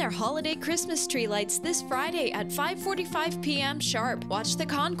turning on their holiday Christmas tree lights this Friday at 5:45 p.m. sharp. Watch the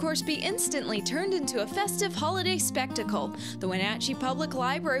concourse be instantly turned into a festive holiday spectacle. The Wenatchee Public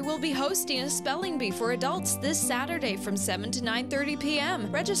Library will be hosting a spelling bee for adults this Saturday from 7 to 9:30 p.m.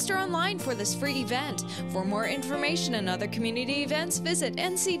 Register online for this free event. For more information and other community events, visit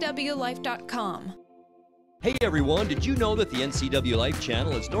ncwlife.com. Hey everyone, did you know that the NCW Life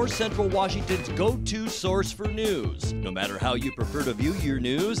channel is North Central Washington's go-to source for news? No matter how you prefer to view your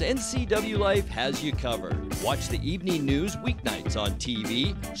news, NCW Life has you covered. Watch the evening news weeknights on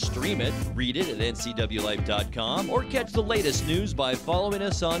TV, stream it, read it at ncwlife.com, or catch the latest news by following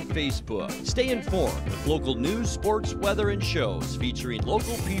us on Facebook. Stay informed with local news, sports, weather, and shows featuring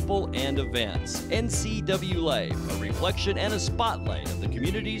local people and events. NCW Life, a reflection and a spotlight of the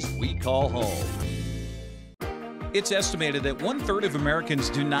communities we call home. It's estimated that 1/3 of Americans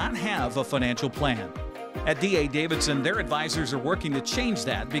do not have a financial plan. At D.A. Davidson, their advisors are working to change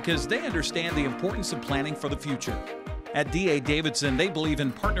that because they understand the importance of planning for the future. At D.A. Davidson, they believe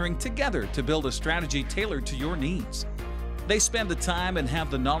in partnering together to build a strategy tailored to your needs. They spend the time and have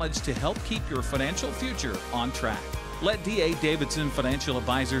the knowledge to help keep your financial future on track. Let D.A. Davidson Financial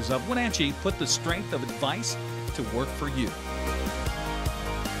Advisors of Wenatchee put the strength of advice to work for you.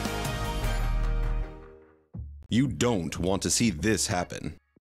 You don't want to see this happen.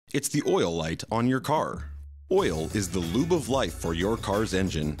 It's the oil light on your car. Oil is the lube of life for your car's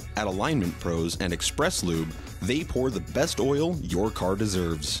engine. At Alignment Pros and Express Lube, they pour the best oil your car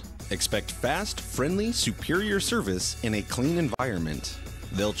deserves. Expect fast, friendly, superior service in a clean environment.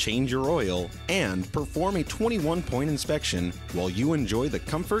 They'll change your oil and perform a 21-point inspection while you enjoy the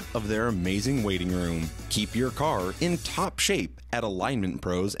comfort of their amazing waiting room. Keep your car in top shape at Alignment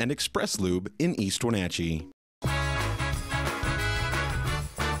Pros and Express Lube in East Wenatchee.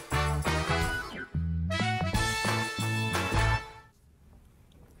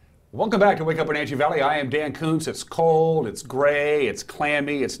 Welcome back to Wake Up Wenatchee Valley. I am Dan Kuntz. It's cold, it's gray, it's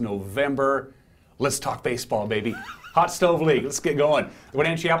clammy, it's November. Let's talk baseball, baby. Hot Stove League. Let's get going. The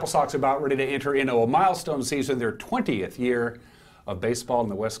Wenatchee Apple Sox are about ready to enter into a milestone season, their 20th year of baseball in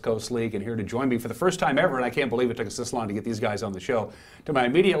the West Coast League. And here to join me for the first time ever, and I can't believe it took us this long to get these guys on the show. To my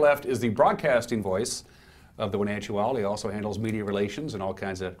immediate left is the broadcasting voice of the Wenatchee Wild. He also handles media relations and all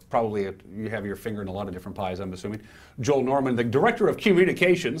kinds of, probably you have your finger in a lot of different pies, I'm assuming. Joel Norman, the Director of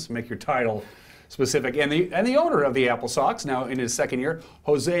Communications, make your title specific, and the owner of the Apple Sox, now in his second year,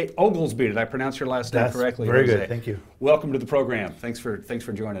 Jose Oglesby. Did I pronounce your last name correctly? Very Jose? good, thank you. Welcome to the program. Thanks for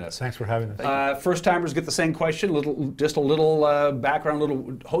joining us. Thanks for having us. First timers get the same question. Just a little background,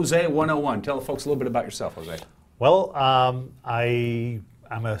 little Jose 101. Tell the folks a little bit about yourself, Jose. Well, I'm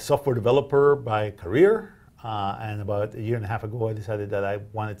a software developer by career. And about a year and a half ago, I decided that I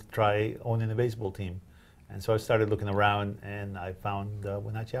wanted to try owning a baseball team. And so I started looking around, and I found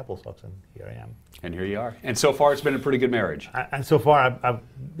Wenatchee Apple Sox, and here I am. And here you are. And so far, it's been a pretty good marriage. And so far,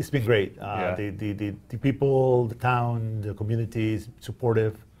 it's been great. The people, the town, the community is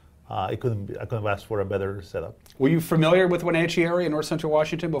supportive. I couldn't have asked for a better setup. Were you familiar with Wenatchee area, North Central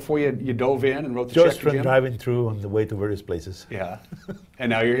Washington, before you dove in and wrote the Just check to from Jim? driving through on the way to various places. Yeah.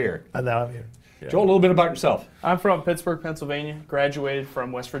 And now you're here. And now I'm here. Yeah. Joel, a little bit about yourself. I'm from Pittsburgh, Pennsylvania. Graduated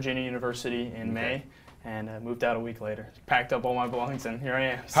from West Virginia University in May, and moved out a week later. Packed up all my belongings, and here I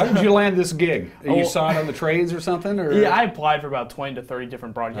am. How did you land this gig? You saw it on the trades or something? Or? Yeah, I applied for about 20 to 30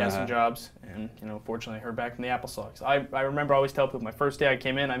 different broadcasting jobs, and fortunately I heard back from the Apple Sox. I remember I always tell people my first day I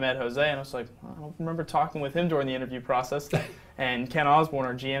came in, I met Jose, and I was like, I don't remember talking with him during the interview process. And Ken Osborne,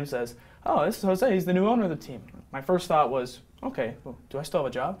 our GM, says, "Oh, this is Jose. He's the new owner of the team." My first thought was, okay, well, do I still have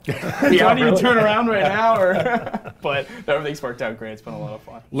a job? Do I need to turn around right now? Or but everything's worked out great. It's been a lot of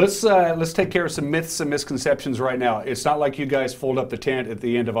fun. Let's take care of some myths and misconceptions right now. It's not like you guys fold up the tent at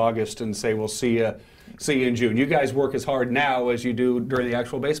the end of August and say, we'll see you in June. You guys work as hard now as you do during the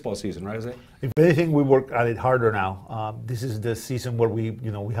actual baseball season, right, Jose? If anything, we work at it harder now. This is the season where we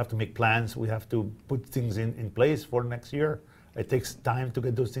have to make plans. We have to put things in place for next year. It takes time to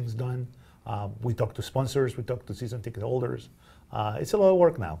get those things done. We talk to sponsors, we talk to season ticket holders. It's a lot of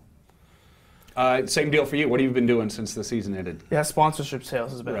work now. Same deal for you. What have you been doing since the season ended? Yeah, sponsorship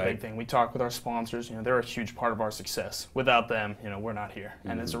sales has been a big thing. We talk with our sponsors. They're a huge part of our success. Without them, we're not here.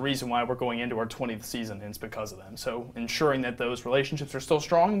 And there's a reason why we're going into our 20th season, and it's because of them. So ensuring that those relationships are still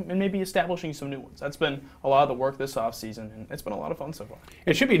strong and maybe establishing some new ones. That's been a lot of the work this offseason, and it's been a lot of fun so far.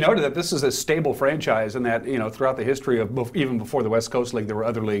 It should be noted that this is a stable franchise, and that throughout the history of even before the West Coast League, there were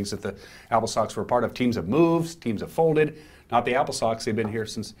other leagues that the Apple Sox were a part of. Teams have moved, teams have folded. not the Apple Sox. They've been here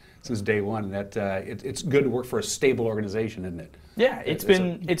since day one. That it's good to work for a stable organization, isn't it? Yeah,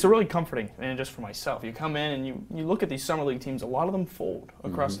 it's a really comforting, and just for myself. You come in and you look at these summer league teams. A lot of them fold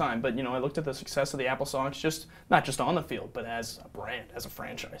across time, but I looked at the success of the Apple Sox, not just on the field, but as a brand, as a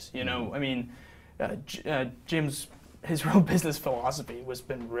franchise. I mean, Jim's his real business philosophy has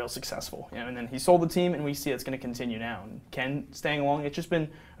been real successful. And then he sold the team, and we see it's going to continue now. And Ken staying along, it's just been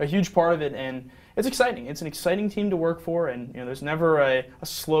a huge part of it, and it's exciting. It's an exciting team to work for, and there's never a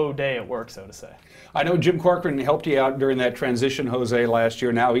slow day at work, so to say. I know Jim Corcoran helped you out during that transition, Jose, last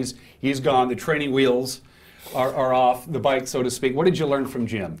year. Now he's gone. The training wheels are off the bike, so to speak. What did you learn from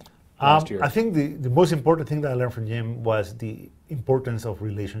Jim last year? I think the most important thing that I learned from Jim was the importance of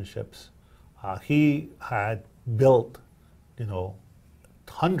relationships. He had built,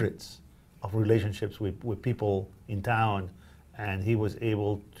 hundreds of relationships with people in town, and he was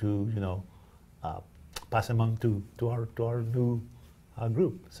able to, pass them on to our new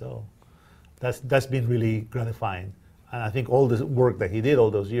group. So that's been really gratifying. And I think all the work that he did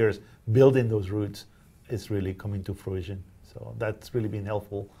all those years, building those roots, is really coming to fruition. So that's really been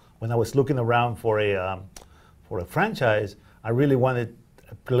helpful. When I was looking around for a franchise, I really wanted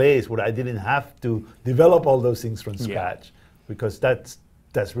a place where I didn't have to develop all those things from scratch, because that's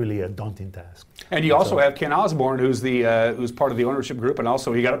really a daunting task. And you also have Ken Osborne, who's part of the ownership group, and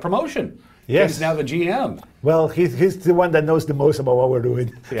also he got a promotion. Yes. He's now the GM. Well, he's the one that knows the most about what we're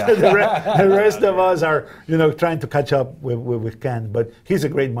doing. Yeah. the rest of us are, trying to catch up with Ken. But he's a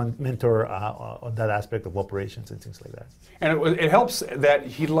great mentor on that aspect of operations and things like that. And it helps that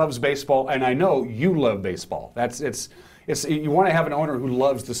he loves baseball, and I know you love baseball. You want to have an owner who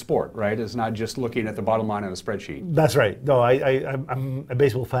loves the sport, right? It's not just looking at the bottom line on a spreadsheet. That's right. No, I'm a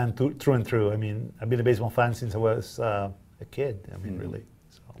baseball fan through and through. I mean, I've been a baseball fan since I was a kid. I mean, really.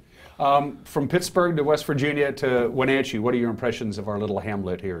 From Pittsburgh to West Virginia to Wenatchee, what are your impressions of our little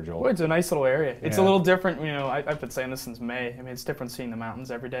hamlet here, Joel? Well, it's a nice little area. It's a little different. I've been saying this since May. I mean, it's different seeing the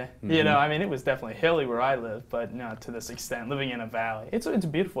mountains every day. I mean, it was definitely hilly where I live, but not to this extent, living in a valley. It's a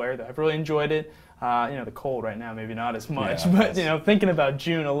beautiful area, though. I've really enjoyed it. The cold right now, maybe not as much, but thinking about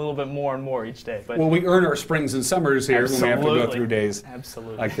June a little bit more and more each day. But well, we earn our springs and summers here when we have to go through days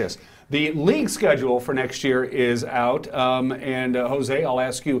like this. The league schedule for next year is out, and Jose, I'll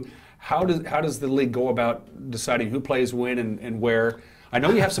ask you, how does the league go about deciding who plays when and where? I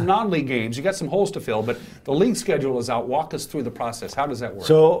know you have some non-league games, you got some holes to fill, but the league schedule is out. Walk us through the process. How does that work?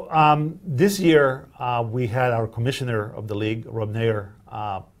 So this year we had our commissioner of the league, Rob Nair,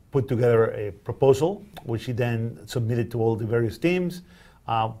 put together a proposal, which he then submitted to all the various teams.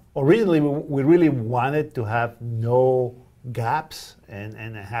 Originally, we really wanted to have no gaps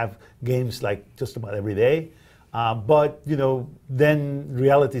and have games like just about every day. But then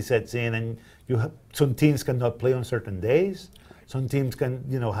reality sets in, and some teams cannot play on certain days. Some teams can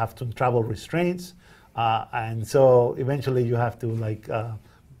have some travel restraints, and so eventually you have to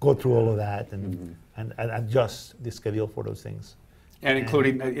go through all of that and adjust the schedule for those things. And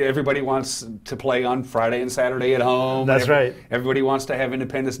including everybody wants to play on Friday and Saturday at home. That's right. Everybody wants to have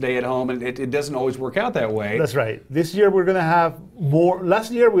Independence Day at home, and it doesn't always work out that way. That's right. This year we're going to have more.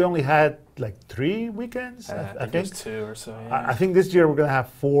 Last year we only had like 3 weekends. I think it was 2 or so. Yeah. I think this year we're going to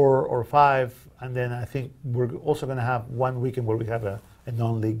have 4 or 5, and then I think we're also going to have 1 weekend where we have a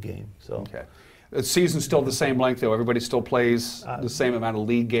non-league game. So. Okay. The season's still the same length, though. Everybody still plays the same amount of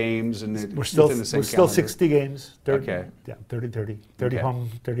league games, and we're still within the same we're still calendar. 60 games. 30, okay. Yeah, 30 home,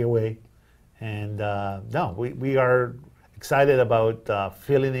 30 away, and no, we are excited about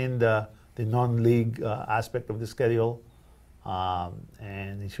filling in the non-league aspect of the schedule.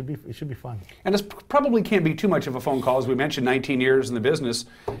 And it should be fun. And this probably can't be too much of a phone call. As we mentioned, 19 years in the business,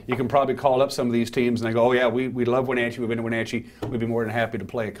 you can probably call up some of these teams and they go, oh yeah, we love Wenatchee, we've been to Wenatchee, we'd be more than happy to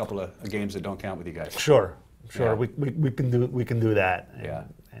play a couple of games that don't count with you guys. Sure. Yeah. We can do that.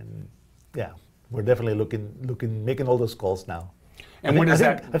 And we're definitely making all those calls now. And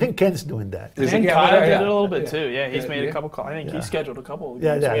I think Ken's doing that. And Kyle did it a little bit too. Yeah, he's made a couple calls. I think he scheduled a couple of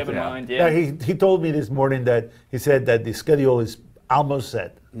games we have in mind. Yeah, he told me this morning that he said that the schedule is almost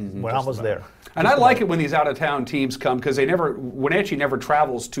set. We're almost there. And I like it when these out-of-town teams come because Wenatchee never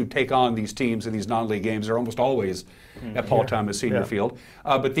travels to take on these teams in these non-league games. They're almost always at Paul Thomas Senior Field.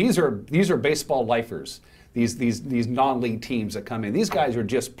 But these are baseball lifers. These non-league teams that come in. These guys are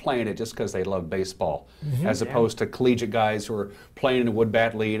just playing it just because they love baseball, as opposed to collegiate guys who are playing in a wood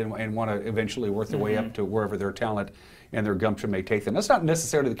bat league and want to eventually work their way up to wherever their talent and their gumption may take them. That's not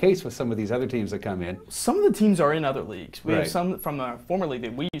necessarily the case with some of these other teams that come in. Some of the teams are in other leagues. We Right. have some from a former league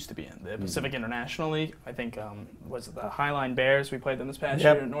that we used to be in, the Pacific International League. I think was it the Highline Bears? We played them this past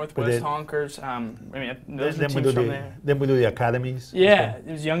Yep, year. we Northwest did. Honkers. I mean, those are Then we teams do from the there. then we do the academies. Yeah,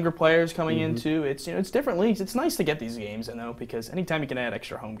 there's younger players coming in too. It's it's different leagues. It's nice to get these games, because anytime you can add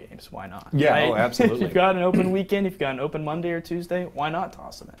extra home games, why not? Yeah, right? oh, absolutely. If you've got an open weekend, if you've got an open Monday or Tuesday, why not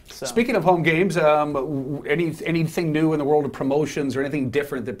toss them in? So. Speaking of home games, anything new in the world of promotions or anything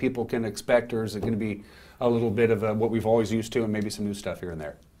different that people can expect, or is it going to be a little bit of what we've always used to and maybe some new stuff here and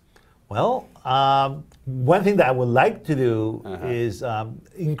there? Well, one thing that I would like to do is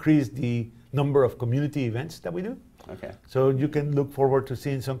increase the number of community events that we do. Okay. So you can look forward to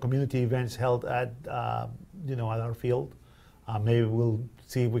seeing some community events held at at our field. Maybe we'll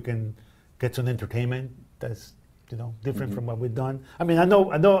see if we can get some entertainment that's different from what we've done. I mean, I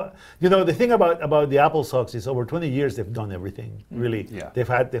know. The thing about the Apple Sox is over 20 years they've done everything. Really, Yeah. They've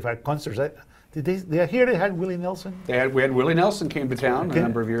had concerts. Did they hear they had Willie Nelson? We had Willie Nelson came to town a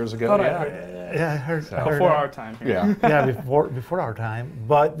number of years ago. Yeah, I heard. Before our time. Yeah. Yeah, before our time.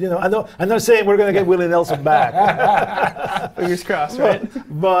 But I'm not saying we're going to get Willie Nelson back. Fingers crossed, right?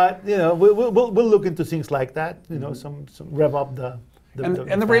 But we'll look into things like that. Some rev up the.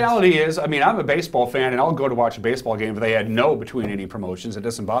 And the reality is, I mean, I'm a baseball fan, and I'll go to watch a baseball game if they had no between any promotions. It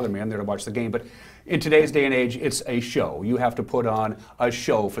doesn't bother me. I'm there to watch the game. But in today's day and age, it's a show. You have to put on a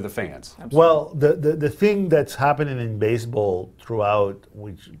show for the fans. Absolutely. Well, the thing that's happening in baseball throughout,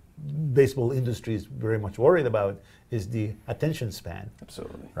 which baseball industry is very much worried about, is the attention span.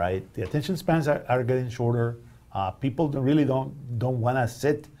 Absolutely. Right? The attention spans are getting shorter. People don't want to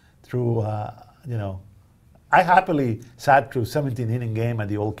sit through, I happily sat through 17-inning game at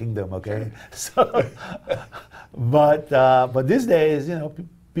the Old Kingdom, okay? So, but these days,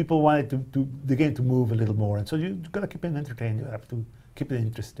 people want the game to move a little more, and so you got to keep it entertained. You have to keep it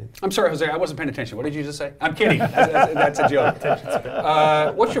interesting. I'm sorry, Jose, I wasn't paying attention. What did you just say? I'm kidding. That's a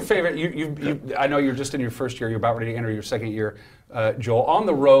joke. What's your favorite? I know you're just in your first year. You're about ready to enter your second year, Joel. On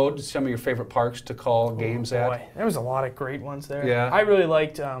the road, some of your favorite parks to call games at? Boy, there was a lot of great ones there. Yeah. I really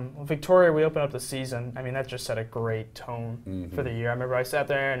liked Victoria. We opened up the season. I mean, that just set a great tone for the year. I remember I sat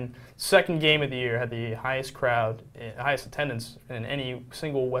there, and second game of the year had the highest crowd, highest attendance in any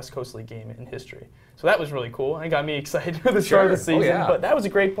single West Coast League game in history. So that was really cool. It got me excited for the start of the season. Oh, yeah. But that was a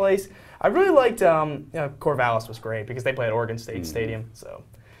great place. I really liked, Corvallis was great because they play at Oregon State Stadium. So,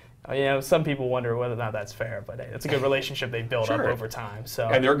 some people wonder whether or not that's fair, but hey, it's a good relationship they built up over time. So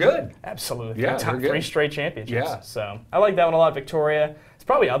And they're good. Absolutely. Yeah, Top they're good. 3 straight championships. Yeah. So I like that one a lot. Victoria. It's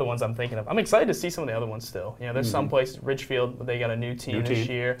probably other ones I'm thinking of. I'm excited to see some of the other ones still. There's some places, Ridgefield, they got a new team this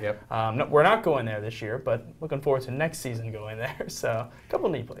year. Yep. No, we're not going there this year, but looking forward to next season going there. So a couple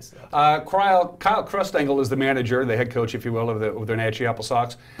of neat places. Kyle Krustengle is the manager, the head coach, if you will, of the Wenatchee Apple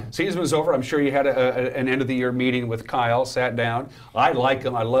Sox. Season was over. I'm sure you had an end-of-the-year meeting with Kyle, sat down. I like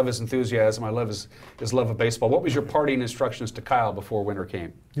him. I love his enthusiasm. I love his love of baseball. What was your parting instructions to Kyle before winter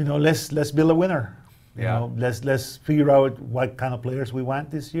came? Let's build a winner. Yeah. Let's figure out what kind of players we want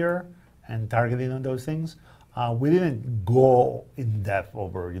this year and targeting on those things. We didn't go in depth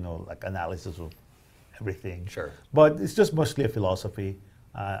over, like analysis of everything. Sure. But it's just mostly a philosophy.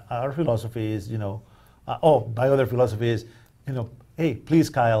 Our philosophy is, my other philosophy is, hey, please,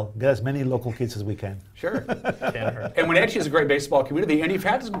 Kyle, get as many local kids as we can. Sure. And Wenatchee is a great baseball community, and you've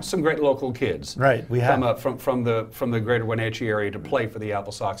had some great local kids. Right, we have. From the greater Wenatchee area to play for the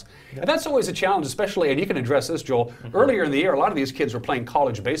Apple Sox. And that's always a challenge, especially, and you can address this, Joel. Earlier in the year, a lot of these kids were playing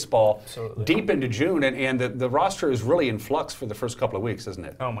college baseball deep into June, and the roster is really in flux for the first couple of weeks, isn't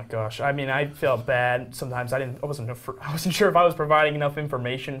it? Oh my gosh! I mean, I felt bad sometimes. I wasn't sure if I was providing enough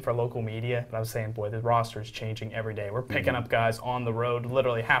information for local media, but I was saying, boy, the roster is changing every day. We're picking up guys on the road,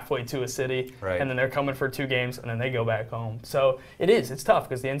 literally halfway to a city, and then they're coming for 2 games, and then they go back home. So it's tough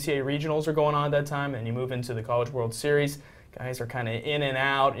because the NCAA regionals are going on at that time, and you move into the College World Series. Guys are kind of in and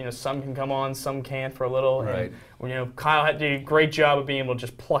out. Some can come on, some can't for a little. Right. And, Kyle did a great job of being able to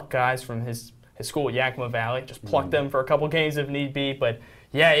just pluck guys from his school at Yakima Valley, just pluck them for a couple games if need be. But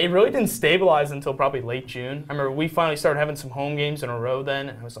yeah, it really didn't stabilize until probably late June. I remember we finally started having some home games in a row then,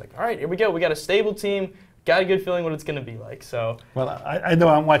 and I was like, all right, here we go. We got a stable team. Got a good feeling what it's going to be like. So. Well, I know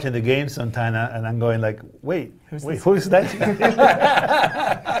I'm watching the game sometime, and I'm going like, wait, who's that?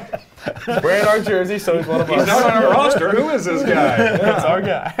 Wearing our jersey, so he's one of us. He's not on our roster. Who is this guy? That's our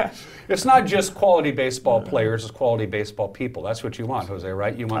guy. It's not just quality baseball players, it's quality baseball people. That's what you want, Jose,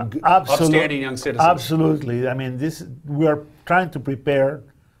 right? You want upstanding young citizens. Absolutely. I mean, we are trying to prepare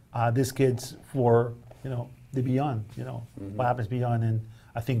these kids for, the beyond, what happens beyond. And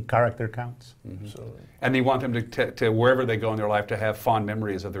I think character counts. And they want them to wherever they go in their life to have fond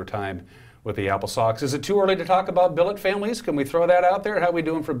memories of their time with the Apple Sox. Is it too early to talk about billet families? Can we throw that out there? How are we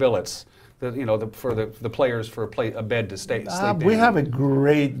doing for billets? For the players for a bed to sleep in. We have a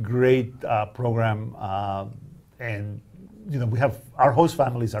great program, and we have our host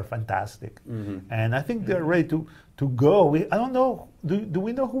families are fantastic, and I think they're ready to go. I don't know. Do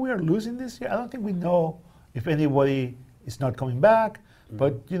we know who we are losing this year? I don't think we know if anybody is not coming back,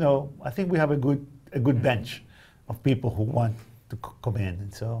 but I think we have a good bench of people who want to come in,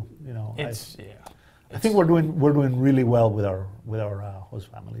 and so I think we're doing really well with our host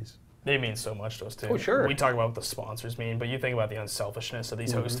families. They mean so much to us too. Oh, sure. We talk about what the sponsors mean, but you think about the unselfishness of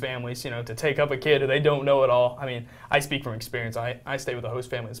these host families, to take up a kid who they don't know at all. I mean, I speak from experience. I stayed with a host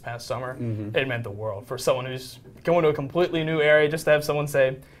family this past summer. It meant the world for someone who's going to a completely new area, just to have someone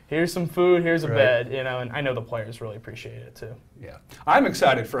say, here's some food, here's a bed, and I know the players really appreciate it too. Yeah. I'm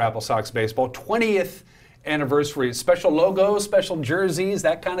excited for Apple Sox baseball. 20th anniversary, special logos, special jerseys,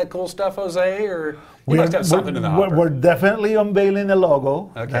 that kind of cool stuff, Jose? Or you must have something in the hopper. We're definitely unveiling a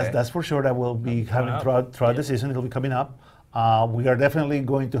logo. Okay. That's for sure. That will be having throughout the season. It'll be coming up. We are definitely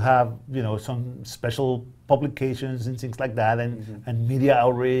going to have some special publications and things like that, and media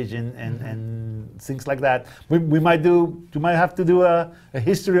outreach and things like that. We might have to do a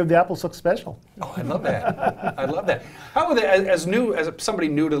history of the Apple Sox special. Oh, I love that. I love that. How are they, as somebody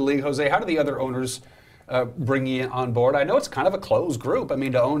new to the league, Jose? How do the other owners bring you on board? I know it's kind of a closed group. I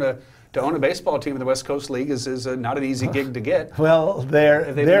mean, to own a baseball team in the West Coast League is not an easy gig to get. Well,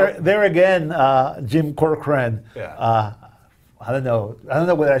 there again, Jim Corcoran. Yeah. I don't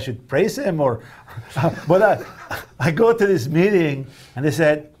know whether I should praise him or, but I go to this meeting and they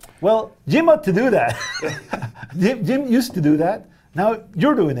said, well, Jim ought to do that. Jim used to do that. Now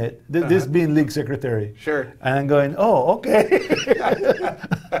you're doing it, this being league secretary. Sure. And I'm going, oh, okay.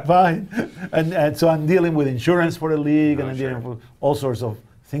 Fine. And so I'm dealing with insurance for the league, and I'm dealing with all sorts of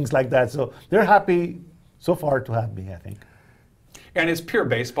things like that. So they're happy so far to have me, I think. And it's pure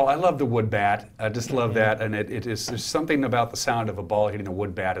baseball. I love the wood bat. I just love that. And there's something about the sound of a ball hitting a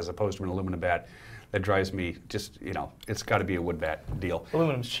wood bat as opposed to an aluminum bat that drives me just, it's got to be a wood bat deal.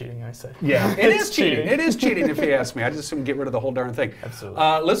 Aluminum's cheating, I say. Yeah, it is cheating. It is cheating if you ask me. I just assume get rid of the whole darn thing. Absolutely.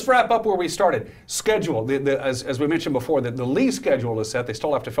 Let's wrap up where we started. Schedule. As we mentioned before, the league schedule is set. They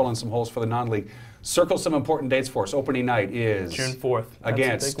still have to fill in some holes for the non-league. Circle some important dates for us. Opening night is June 4th.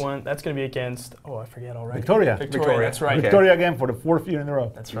 Against? That's a big one. That's going to be against, I forget already. Victoria. That's right. Okay. Victoria again for the 4th year in a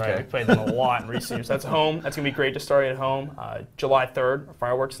row. That's right. We played them a lot in recent years. That's home. That's going to be great to start at home. July 3rd,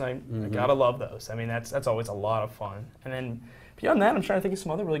 fireworks night. I gotta love those. I mean, that's always a lot of fun. And then beyond that, I'm trying to think of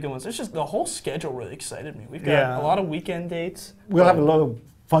some other really good ones. It's just the whole schedule really excited me. We've got a lot of weekend dates. We'll have a lot of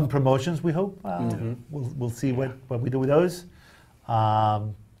fun promotions, we hope. We'll see what we do with those.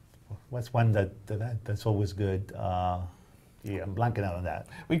 What's one that's always good? Yeah, I'm blanking out on that.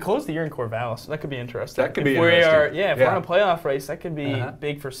 We closed the year in Corvallis, so that could be interesting. That could be interesting. If we're on a playoff race, that could be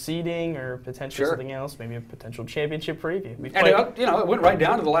big for seeding or potentially something else, maybe a potential championship preview. And it went right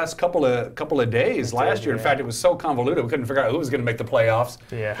down to the last couple of days last year. In fact, it was so convoluted we couldn't figure out who was going to make the playoffs.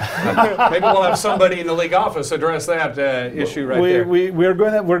 Yeah. Maybe we'll have somebody in the league office address that issue right there. We're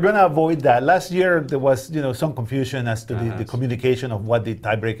going to avoid that. Last year there was some confusion as to the communication of what the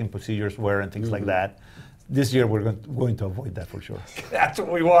tie-breaking procedures were and things like that. This year we're going to avoid that for sure. That's what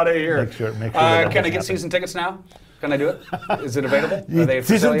we want to hear. Make sure can I get season tickets now? Can I do it? Is it available? Are they for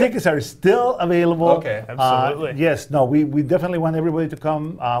season sale yet? tickets are still available. Okay, absolutely. Yes, no, we definitely want everybody to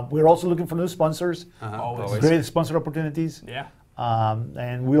come. We're also looking for new sponsors. Always. Great sponsor opportunities. Yeah.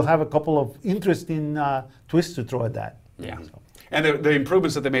 And we'll have a couple of interesting twists to throw at that. Yeah. And the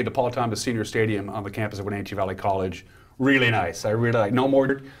improvements that they made to Paul Thomas Senior Stadium on the campus of Wenatchee Valley College, really nice. I really like. No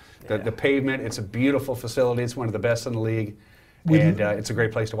more. The pavement, it's a beautiful facility. It's one of the best in the league. And it's a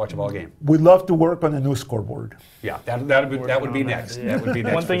great place to watch a ball game. We'd love to work on a new scoreboard. Yeah, that would be next. Yeah. That would be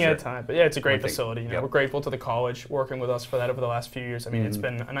next. One thing at a time. But yeah, it's a great facility. Yep. We're grateful to the college working with us for that over the last few years. I mean, it's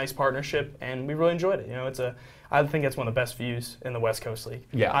been a nice partnership, and we really enjoyed it. I think it's one of the best views in the West Coast League.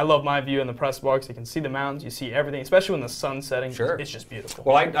 Yeah. I love my view in the press box. You can see the mountains, you see everything, especially when the sun's setting. Sure. It's just beautiful.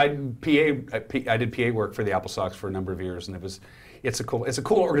 Well, I did PA work for the Apple Sox for a number of years, and it's a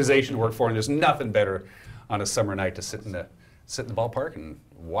cool organization to work for, and there's nothing better on a summer night to sit in the ballpark and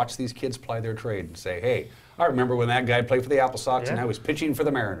watch these kids ply their trade and say, hey, I remember when that guy played for the Apple Sox and I was pitching for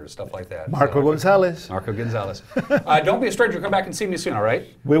the Mariners, stuff like that. Marco Gonzalez. Don't be a stranger. Come back and see me soon, all right?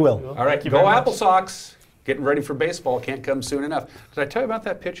 We will. All right, go Apple Sox. getting ready for baseball. Can't come soon enough. Did I tell you about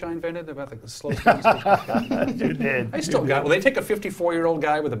that pitch I invented, about the slow pitch? You did. I still got it. Will they take a 54-year-old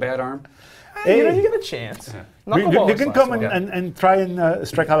guy with a bad arm? Hey, you know, you get a chance. Yeah. You can come and try and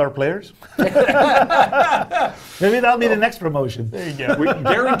strike out our players. Maybe that'll be the next promotion. There you go. We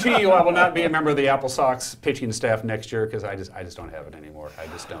guarantee you I will not be a member of the Apple Sox pitching staff next year because I just don't have it anymore. I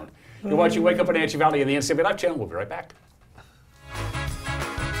just don't. You're watching Wake Up Wenatchee Valley in the NCW Live channel. We'll be right back.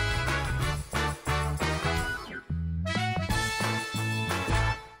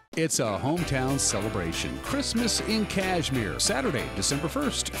 It's a hometown celebration. Christmas in Kashmir, Saturday, December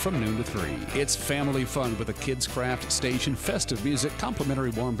 1st from noon to 3. It's family fun with a kids' craft station, festive music, complimentary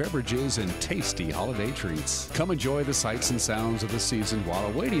warm beverages, and tasty holiday treats. Come enjoy the sights and sounds of the season while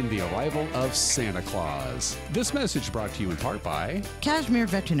awaiting the arrival of Santa Claus. This message brought to you in part by Kashmir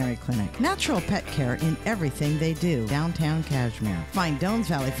Veterinary Clinic. Natural pet care in everything they do. Downtown Kashmir. Find Dones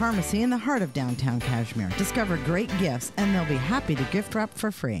Valley Pharmacy in the heart of downtown Kashmir. Discover great gifts, and they'll be happy to gift wrap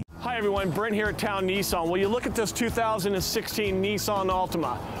for free. Hi everyone, Brent here at Town Nissan. Will you look at this 2016 Nissan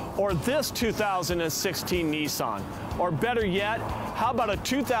Altima, or this 2016 Nissan, or better yet, how about a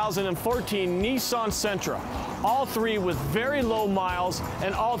 2014 Nissan Sentra? All three with very low miles,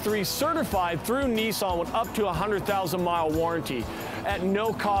 and all three certified through Nissan with up to a 100,000-mile warranty at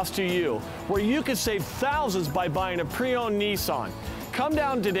no cost to you, where you could save thousands by buying a pre-owned Nissan. Come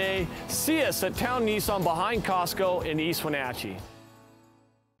down today, see us at Town Nissan behind Costco in East Wenatchee.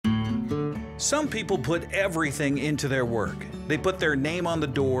 Some people put everything into their work. They put their name on the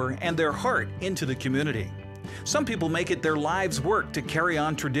door and their heart into the community. Some people make it their life's work to carry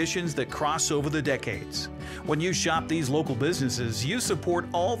on traditions that cross over the decades. When you shop these local businesses, you support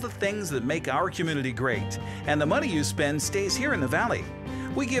all the things that make our community great, and the money you spend stays here in the Valley.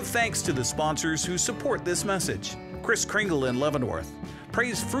 We give thanks to the sponsors who support this message: Chris Kringle in Leavenworth,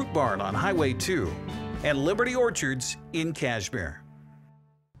 Praise Fruit Barn on Highway 2, and Liberty Orchards in Kashmir.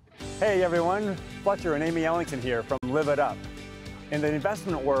 Hey everyone, Fletcher and Amy Ellington here from Live It Up. In the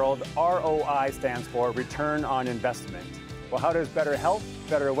investment world, ROI stands for Return on Investment. Well, how does better health,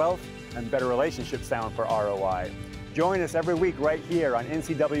 better wealth, and better relationships sound for ROI? Join us every week right here on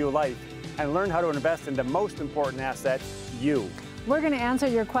NCW Life and learn how to invest in the most important asset, you. We're going to answer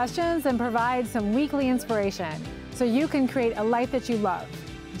your questions and provide some weekly inspiration so you can create a life that you love.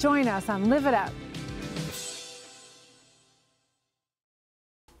 Join us on Live It Up.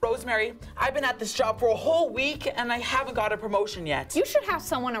 Rosemary, I've been at this job for a whole week and I haven't got a promotion yet. You should have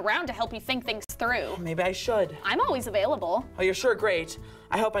someone around to help you think things through. Maybe I should. I'm always available. Oh, you're sure great.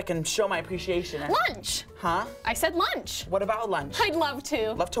 I hope I can show my appreciation. Lunch! Huh? I said lunch. What about lunch? I'd love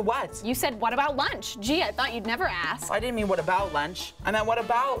to. Love to what? You said, what about lunch? Gee, I thought you'd never ask. I didn't mean what about lunch. I meant what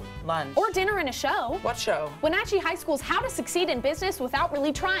about lunch? Or dinner and a show. What show? Wenatchee High School's How to Succeed in Business Without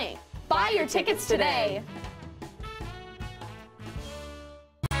Really Trying. Buy your tickets today.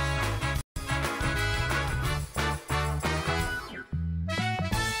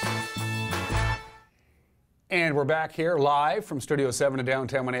 And we're back here live from Studio 7 in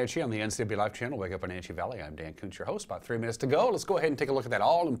downtown Wenatchee on the NCW Live channel. Wake Up Wenatchee Valley. I'm Dan Kuntz, your host. About 3 minutes to go. Let's go ahead and take a look at that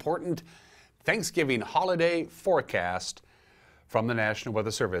all-important Thanksgiving holiday forecast from the National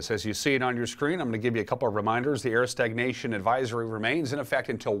Weather Service. As you see it on your screen, I'm going to give you a couple of reminders. The air stagnation advisory remains in effect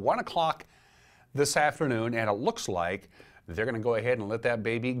until 1 o'clock this afternoon, and it looks like they're going to go ahead and let that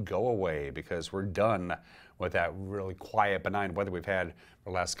baby go away because we're done with that really quiet, benign weather we've had for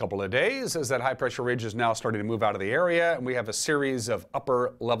the last couple of days, as that high-pressure ridge is now starting to move out of the area, and we have a series of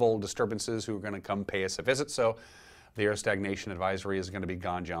upper-level disturbances who are going to come pay us a visit. So the air stagnation advisory is going to be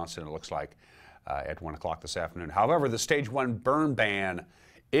gone, Johnson, it looks like, at 1 o'clock this afternoon. However, the Stage 1 burn ban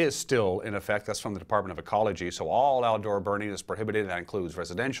is still in effect. That's from the Department of Ecology. So all outdoor burning is prohibited. That includes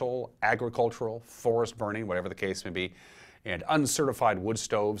residential, agricultural, forest burning, whatever the case may be, and uncertified wood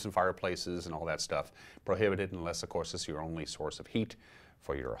stoves and fireplaces and all that stuff prohibited unless, of course, it's your only source of heat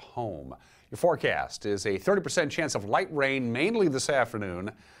for your home. Your forecast is a 30% chance of light rain, mainly this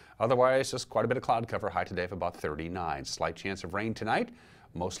afternoon. Otherwise, just quite a bit of cloud cover, high today of about 39. Slight chance of rain tonight,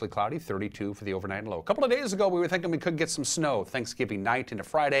 mostly cloudy, 32 for the overnight low. A couple of days ago, we were thinking we could get some snow Thanksgiving night into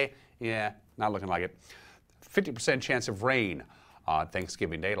Friday. Yeah, not looking like it. 50% chance of rain on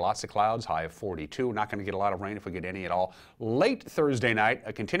Thanksgiving Day. Lots of clouds, high of 42. Not going to get a lot of rain if we get any at all. Late Thursday night,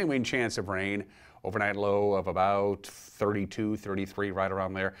 a continuing chance of rain. Overnight low of about 32, 33, right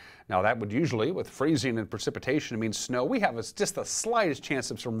around there. Now that would usually, with freezing and precipitation, mean snow. We have just the slightest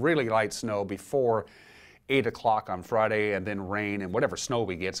chance of some really light snow before 8 o'clock on Friday, and then rain, and whatever snow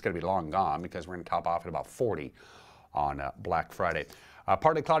we get is going to be long gone because we're going to top off at about 40 on Black Friday.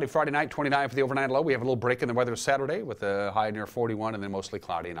 Partly cloudy Friday night, 29 for the overnight low. We have a little break in the weather Saturday with a high near 41, and then mostly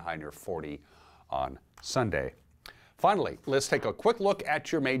cloudy and a high near 40 on Sunday. Finally, let's take a quick look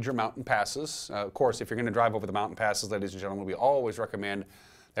at your major mountain passes. Of course, if you're going to drive over the mountain passes, ladies and gentlemen, we always recommend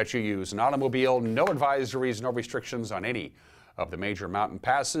that you use an automobile. No advisories, no restrictions on any of the major mountain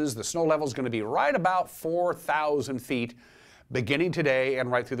passes. The snow level is going to be right about 4,000 feet beginning today and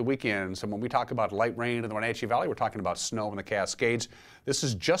right through the weekend. So when we talk about light rain in the Wenatchee Valley, we're talking about snow in the Cascades. This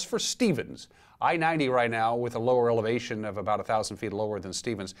is just for Stevens. I-90 right now with a lower elevation of about 1,000 feet lower than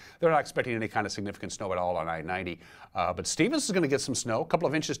Stevens. They're not expecting any kind of significant snow at all on I-90. But Stevens is going to get some snow, a couple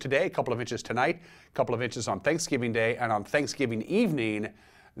of inches today, a couple of inches tonight, a couple of inches on Thanksgiving Day, and on Thanksgiving evening,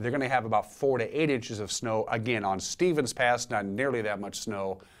 they're going to have about 4 to 8 inches of snow again on Stevens Pass. Not nearly that much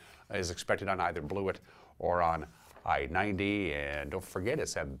snow is expected on either Blewett or on I-90. And don't forget,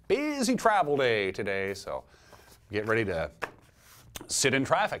 it's a busy travel day today, so get ready to sit in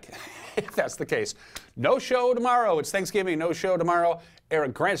traffic if that's the case. No show tomorrow. It's Thanksgiving. No show tomorrow.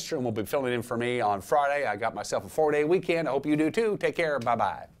 Eric Grantstrom will be filling in for me on Friday. I got myself a 4-day weekend. I hope you do too. Take care.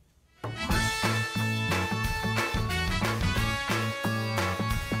 Bye-bye.